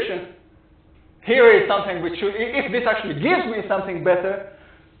contradiction, here is something which should, if this actually gives me something better,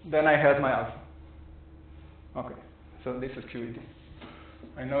 then I had my alpha. Okay, so this is QED.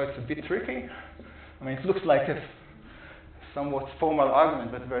 I know it's a bit tricky. I mean, it looks like a somewhat formal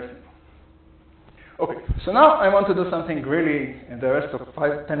argument, but very simple. Okay, so now I want to do something really in the rest of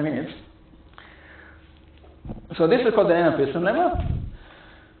 5-10 minutes. So this is called the Neyman-Pearson lemma.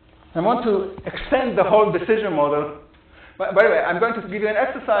 I want to extend the whole decision model. By the way, I'm going to give you an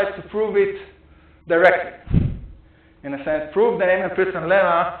exercise to prove it directly. In a sense, prove the Neyman-Pearson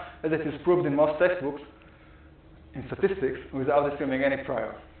lemma as it is proved in most textbooks in statistics without assuming any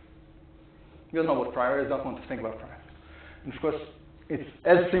prior. You don't know what prior is, don't want to think about prior. And of course, it's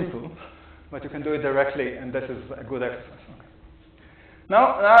as simple, but you can do it directly, and this is a good exercise. Okay.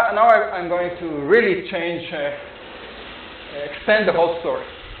 Now I'm going to really change, extend the whole story.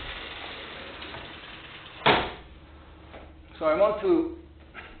 So I want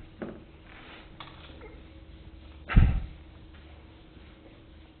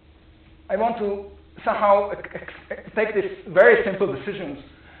to somehow take these very simple decisions,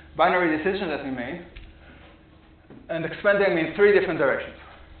 binary decisions that we made, and expand them in 3 different directions.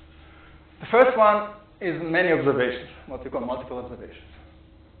 The first one is many observations, what we call multiple observations.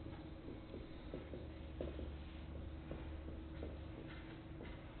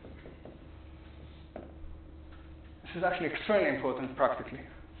 This is actually extremely important practically.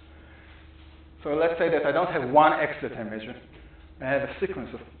 So let's say that I don't have one X that I measure. I have a sequence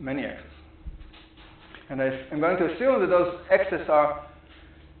of many X's. And I'm going to assume that those X's are,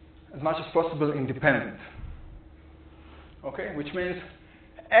 as much as possible, independent. Okay, which means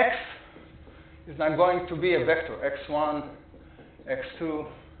X is now going to be a vector, x1, x2, and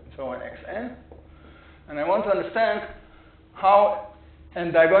so on, xn. And I want to understand how,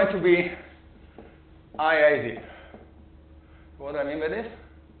 and they're going to be IID. What do I mean by this?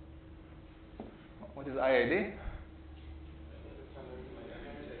 What is IID?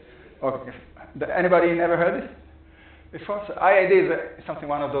 Okay, anybody never heard it before? So IID is something,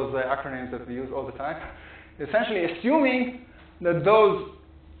 one of those acronyms that we use all the time. Essentially assuming that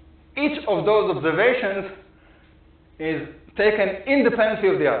each of those observations is taken independently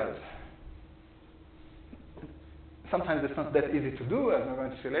of the others. Sometimes it's not that easy to do, as we're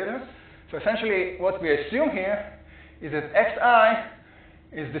going to see later. So essentially, what we assume here is that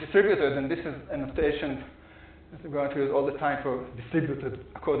xi is distributed, and this is a notation that we're going to use all the time for distributed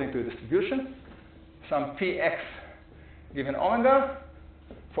according to a distribution. Some px given omega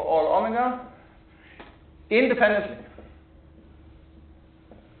for all omega independently.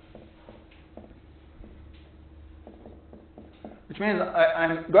 Which means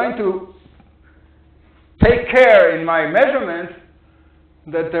I'm going to take care in my measurement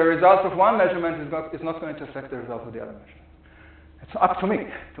that the result of one measurement is not going to affect the result of the other measurement. It's up to me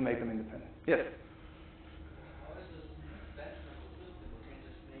to make them independent. Yes? How is this benchmark system? We can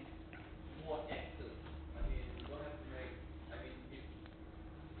just make more X's. I mean,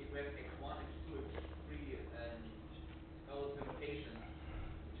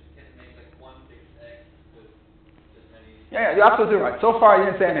 Yeah, you're absolutely right. So far, I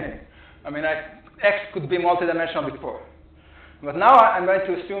didn't say anything. I mean, X could be multidimensional before. But now I'm going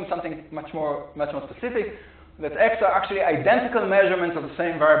to assume something much more specific, that X are actually identical measurements of the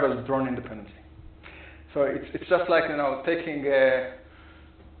same variable drawn independently. So it's just like, taking,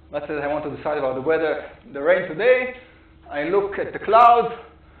 let's say I want to decide about the weather, the rain today. I look at the clouds,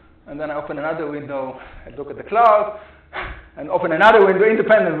 and then I open another window and look at the cloud, and open another window,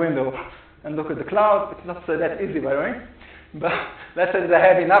 independent window, and look at the cloud. It's not that easy, by the way. But let's say that I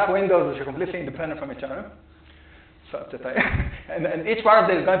have enough windows which are completely independent from each other. So that and each one of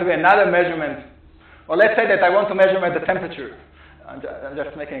them is going to be another measurement. Or let's say that I want to measure the temperature. I'm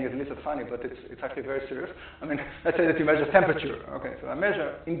just making it a little funny, but it's actually very serious. I mean, let's say that you measure temperature. Okay, so I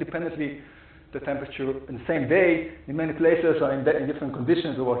measure independently the temperature in the same day in many places or in different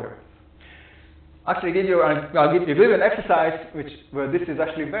conditions or whatever. Actually, I'll give you an exercise where this is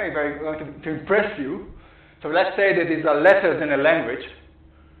actually very, very going to impress you. So let's say that these are letters in a language.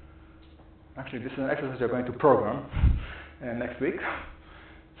 Actually, this is an exercise you're going to program next week.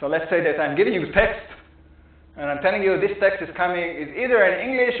 So let's say that I'm giving you text, and I'm telling you this text is either in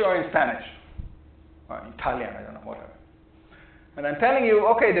English or in Spanish, or in Italian, I don't know, whatever. And I'm telling you,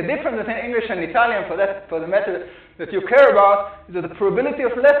 okay, the difference between English and Italian for the method that you care about is that the probability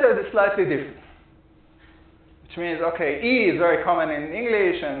of letters is slightly different. Which means, okay, E is very common in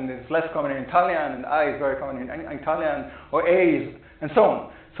English and it's less common in Italian, and I is very common in Italian, or A is, and so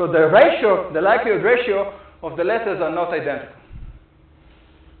on. So the ratio, the likelihood ratio of the letters are not identical.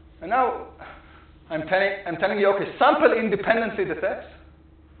 And now I'm telling you, okay, sample independently the text,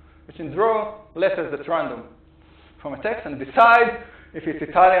 which means draw letters at random from a text and decide if it's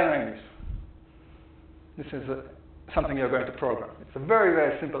Italian or English. This is something you're going to program. It's a very,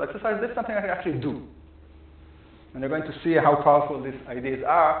 very simple exercise. This is something I can actually do. And you're going to see how powerful these ideas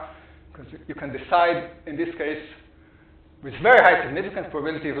are, because you can decide, in this case, with very high significance,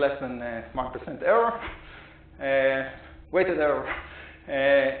 probability of less than 1% error, weighted error,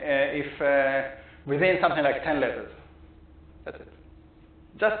 if within something like 10 letters. That's it.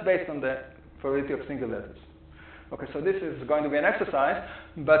 Just based on the probability of single letters. Okay, so this is going to be an exercise,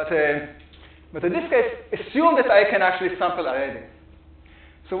 but in this case, assume that I can actually sample already.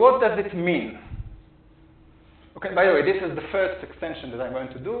 So what does it mean? Okay, by the way, this is the first extension that I'm going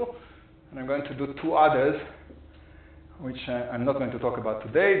to do, and I'm going to do two others, which I'm not going to talk about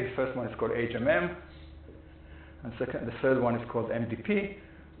today. The first one is called HMM, and the third one is called MDP.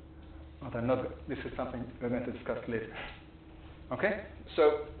 But this is something we're going to discuss later. Okay,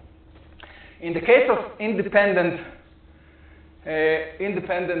 so in the case of independent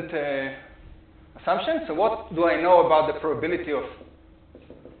assumption, so what do I know about the probability of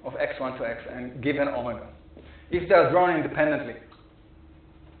x1 to xn given omega? If they are drawn independently,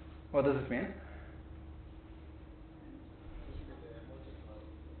 what does it mean?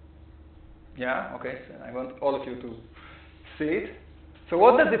 Yeah, okay, so I want all of you to see it. So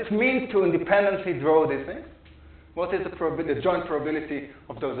what does it mean to independently draw these things? What is the joint probability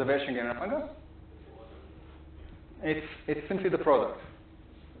of the observation given omega? It's simply the product.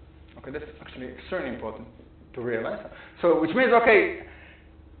 Okay, that's actually extremely important to realize. So, which means, okay,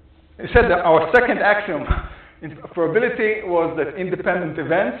 you said that our second axiom in probability was that independent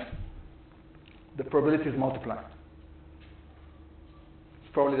events, the probability is multiplied.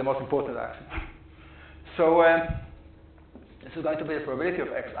 It's probably the most important axiom. So this is going to be the probability of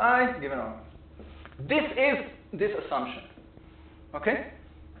xi given omega. This is this assumption, okay?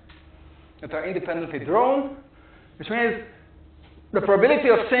 That are independently drawn, which means the probability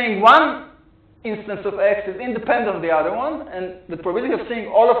of seeing one instance of x is independent of the other one, and the probability of seeing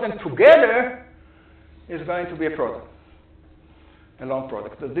all of them together is going to be a product, a long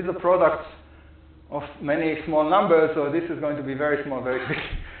product. So these are products of many small numbers, so this is going to be very small very quickly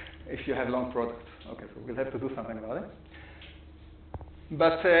if you have long products. Okay, so we'll have to do something about it.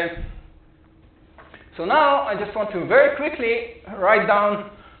 But so now I just want to very quickly write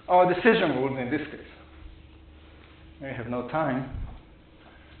down our decision rules in this case. I have no time,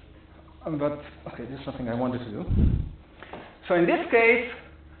 but okay, this is something I wanted to do. So in this case,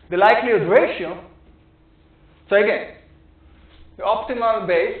 the likelihood ratio, so again, the optimal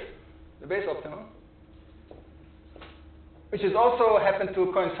base, the base optimal, which is also happen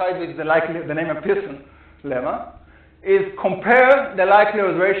to coincide with the likelihood, the Neyman-Pearson lemma, is compare the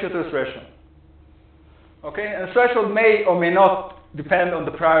likelihood ratio to the threshold. Okay, and the threshold may or may not depend on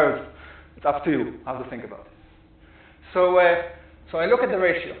the priors. It's up to you how to think about it. So, so I look at the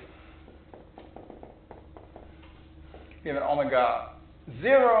ratio. Given omega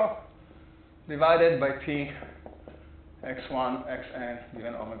 0 divided by p x1, xn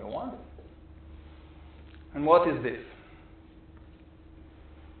given omega 1. And what is this?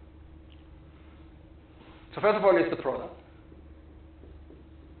 So first of all, it's the product.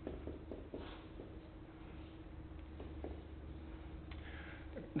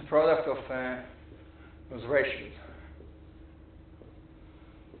 The product of those ratios.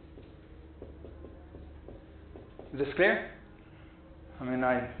 Is this clear? I mean,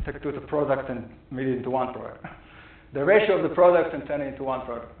 I took the product and made it into one product. The ratio of the product and turn it into one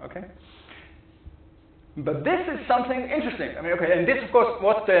product, okay? But this is something interesting. I mean, okay, and this, of course,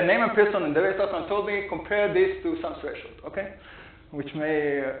 what Neyman Pearson and David Stockman told me, compare this to some threshold, okay? Which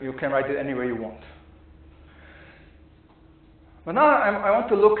you can write it any way you want. But now I want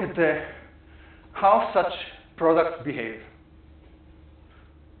to look at how such products behave.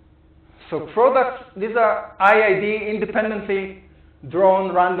 So products, these are IID, independently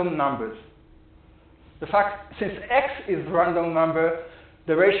drawn random numbers. The fact, since x is a random number,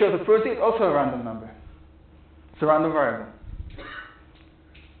 the ratio of the probability is also a random number. It's a random variable.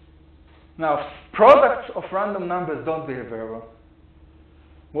 Now, products of random numbers don't behave very well.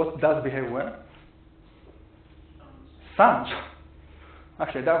 What does behave well? Sums.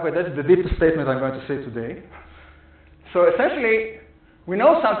 Actually, that's the deepest statement I'm going to say today. So essentially, we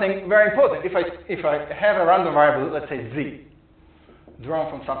know something very important. If I have a random variable, let's say z, drawn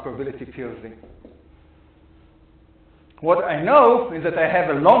from some probability P of z. What I know is that I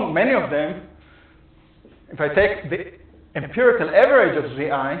have many of them. If I take the empirical average of zi,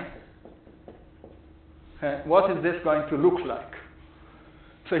 what is this going to look like?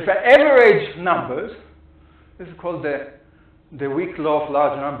 So if I average numbers, this is called the weak law of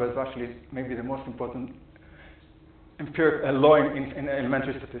large numbers, actually maybe the most important empirical law in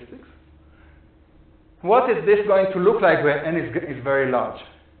elementary statistics. What is this going to look like when n is very large?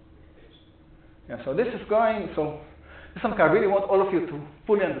 Yeah, so this is something I really want all of you to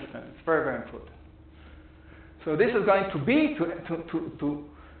fully understand. It's very, very important. So this is going to be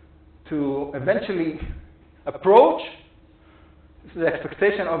to eventually approach the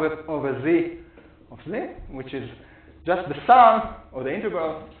expectation of a z of z, which is just the sum or the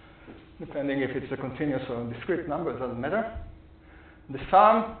integral, depending if it's a continuous or a discrete number, it doesn't matter. The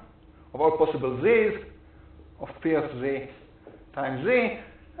sum of all possible z's of P of z times z,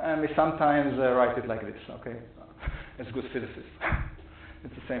 and we sometimes write it like this, okay? It's good physicists.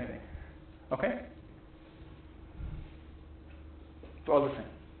 It's the same thing, okay? It's all the same.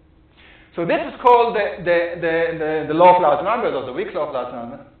 So this is called the law of large numbers, or the weak law of large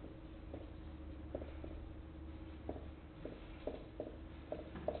numbers.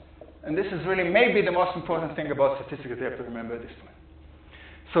 And this is really maybe the most important thing about statistics that you have to remember at this point.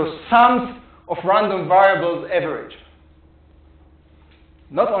 So sums of random variables average.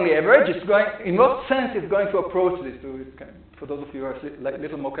 Not only average, it's going, in what sense it's going to approach this? For those of you who are a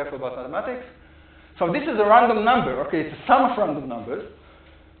little more careful about mathematics. So this is a random number, okay? It's a sum of random numbers.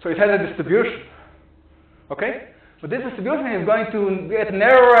 So it has a distribution, okay? But this distribution is going to get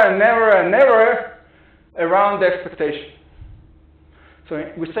narrower and narrower and narrower around the expectation. So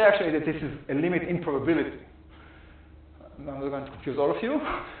we say actually that this is a limit in probability. I'm not going to confuse all of you.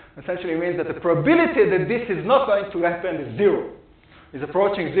 Essentially it means that the probability that this is not going to happen is zero. Is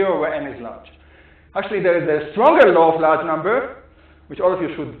approaching zero where n is large. Actually, there is a stronger law of large number, which all of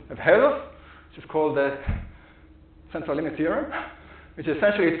you should have heard of, which is called the central limit theorem, which is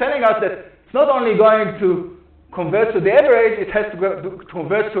essentially telling us that it's not only going to convert to the average, it has to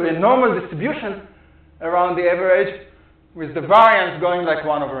convert to a normal distribution around the average with the variance going like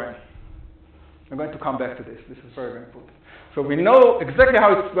 1 over n. I'm going to come back to this. This is very, very important. So we know exactly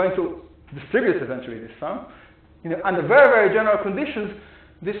how it's going to distribute eventually, this sum. Under very, very general conditions,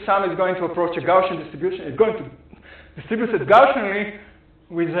 this sum is going to approach a Gaussian distribution. It's going to distribute it Gaussianly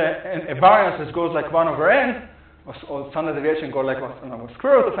with a variance that goes like 1 over n, or standard deviation go like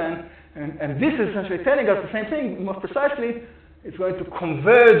square root of n. And this is essentially telling us the same thing. Most precisely, it's going to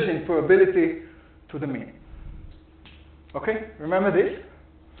converge in probability to the mean. Okay, remember this?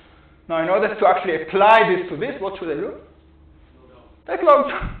 Now, in order to actually apply this to this, what should I do? Take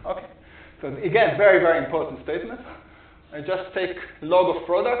logs. Okay. So again, very, very important statement. I just take log of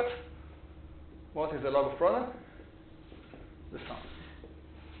product. What is the log of product? The sum.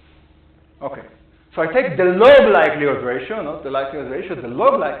 Okay. So I take the log likelihood ratio, not the likelihood ratio, the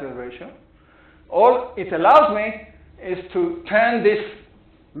log likelihood ratio. All it allows me is to turn this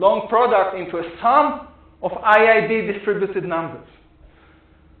long product into a sum of IID distributed numbers.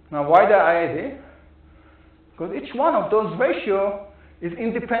 Now, why the IID? Because each one of those ratios is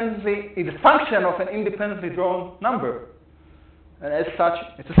a function of an independently drawn number. And as such,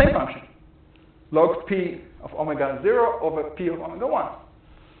 it's the same function. Log P of omega 0 over P of omega 1.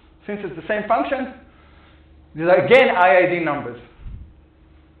 Since it's the same function, these are again IID numbers.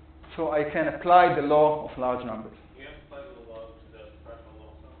 So I can apply the law of large numbers. You have to apply the law to the threshold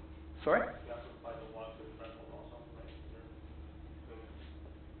also. Sorry? You have to apply the law to the threshold also, right?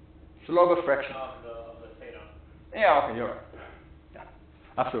 So log of fraction. Of the theta. Yeah, okay, you're right. Yeah,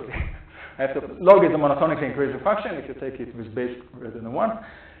 absolutely. I have to, log is a monotonically increasing function if you take it with base greater than 1,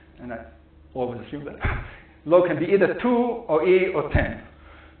 and I always assume that. Log can be either 2 or e or 10,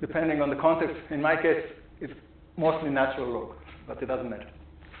 depending on the context. In my case, it's mostly natural log, but it doesn't matter.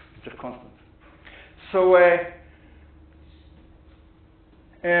 It's just constant. So, okay,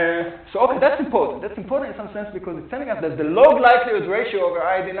 that's important. That's important in some sense because it's telling us that the log likelihood ratio over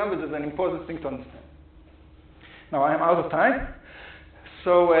ID numbers is an important thing to understand. Now, I'm out of time.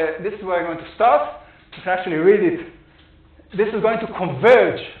 So this is where I'm going to start. You can actually read it. This is going to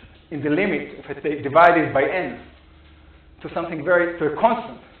converge in the limit, if I divide it by n, to something to a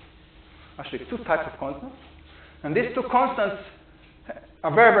constant. Actually, two types of constants. And these two constants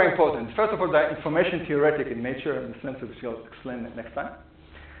are very, very important. First of all, they're information theoretic in nature, in the sense which I'll explain next time.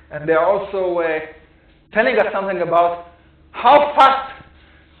 And they are also telling us something about how fast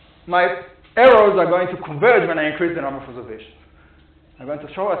my errors are going to converge when I increase the number of observations. I'm going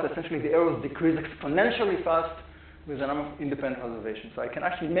to show us essentially the errors decrease exponentially fast with the number of independent observations. So I can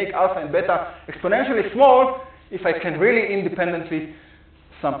actually make alpha and beta exponentially small if I can really independently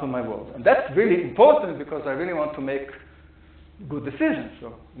sample my world. And that's really important because I really want to make good decisions.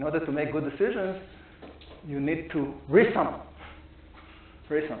 So in order to make good decisions, you need to resample.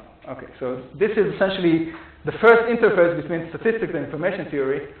 Okay, so this is essentially the first interface between statistics and information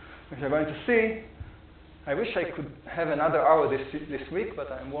theory, which you're going to see. I wish I could have another hour this week,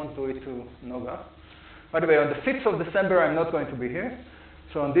 but I won't do it to Noga. By the way, on the 5th of December, I'm not going to be here.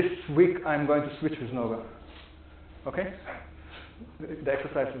 So on this week, I'm going to switch with Noga. Okay? The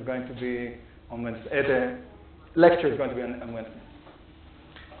exercise is going to be on Wednesday. The lecture is going to be on Wednesday.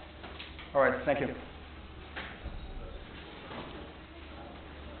 All right, thank you.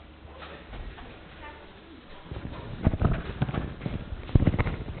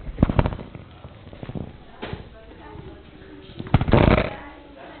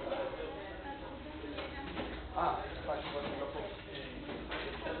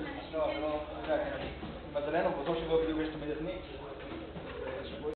 מזלנו, באותו שבוע בדיוק יש תמיד את מי.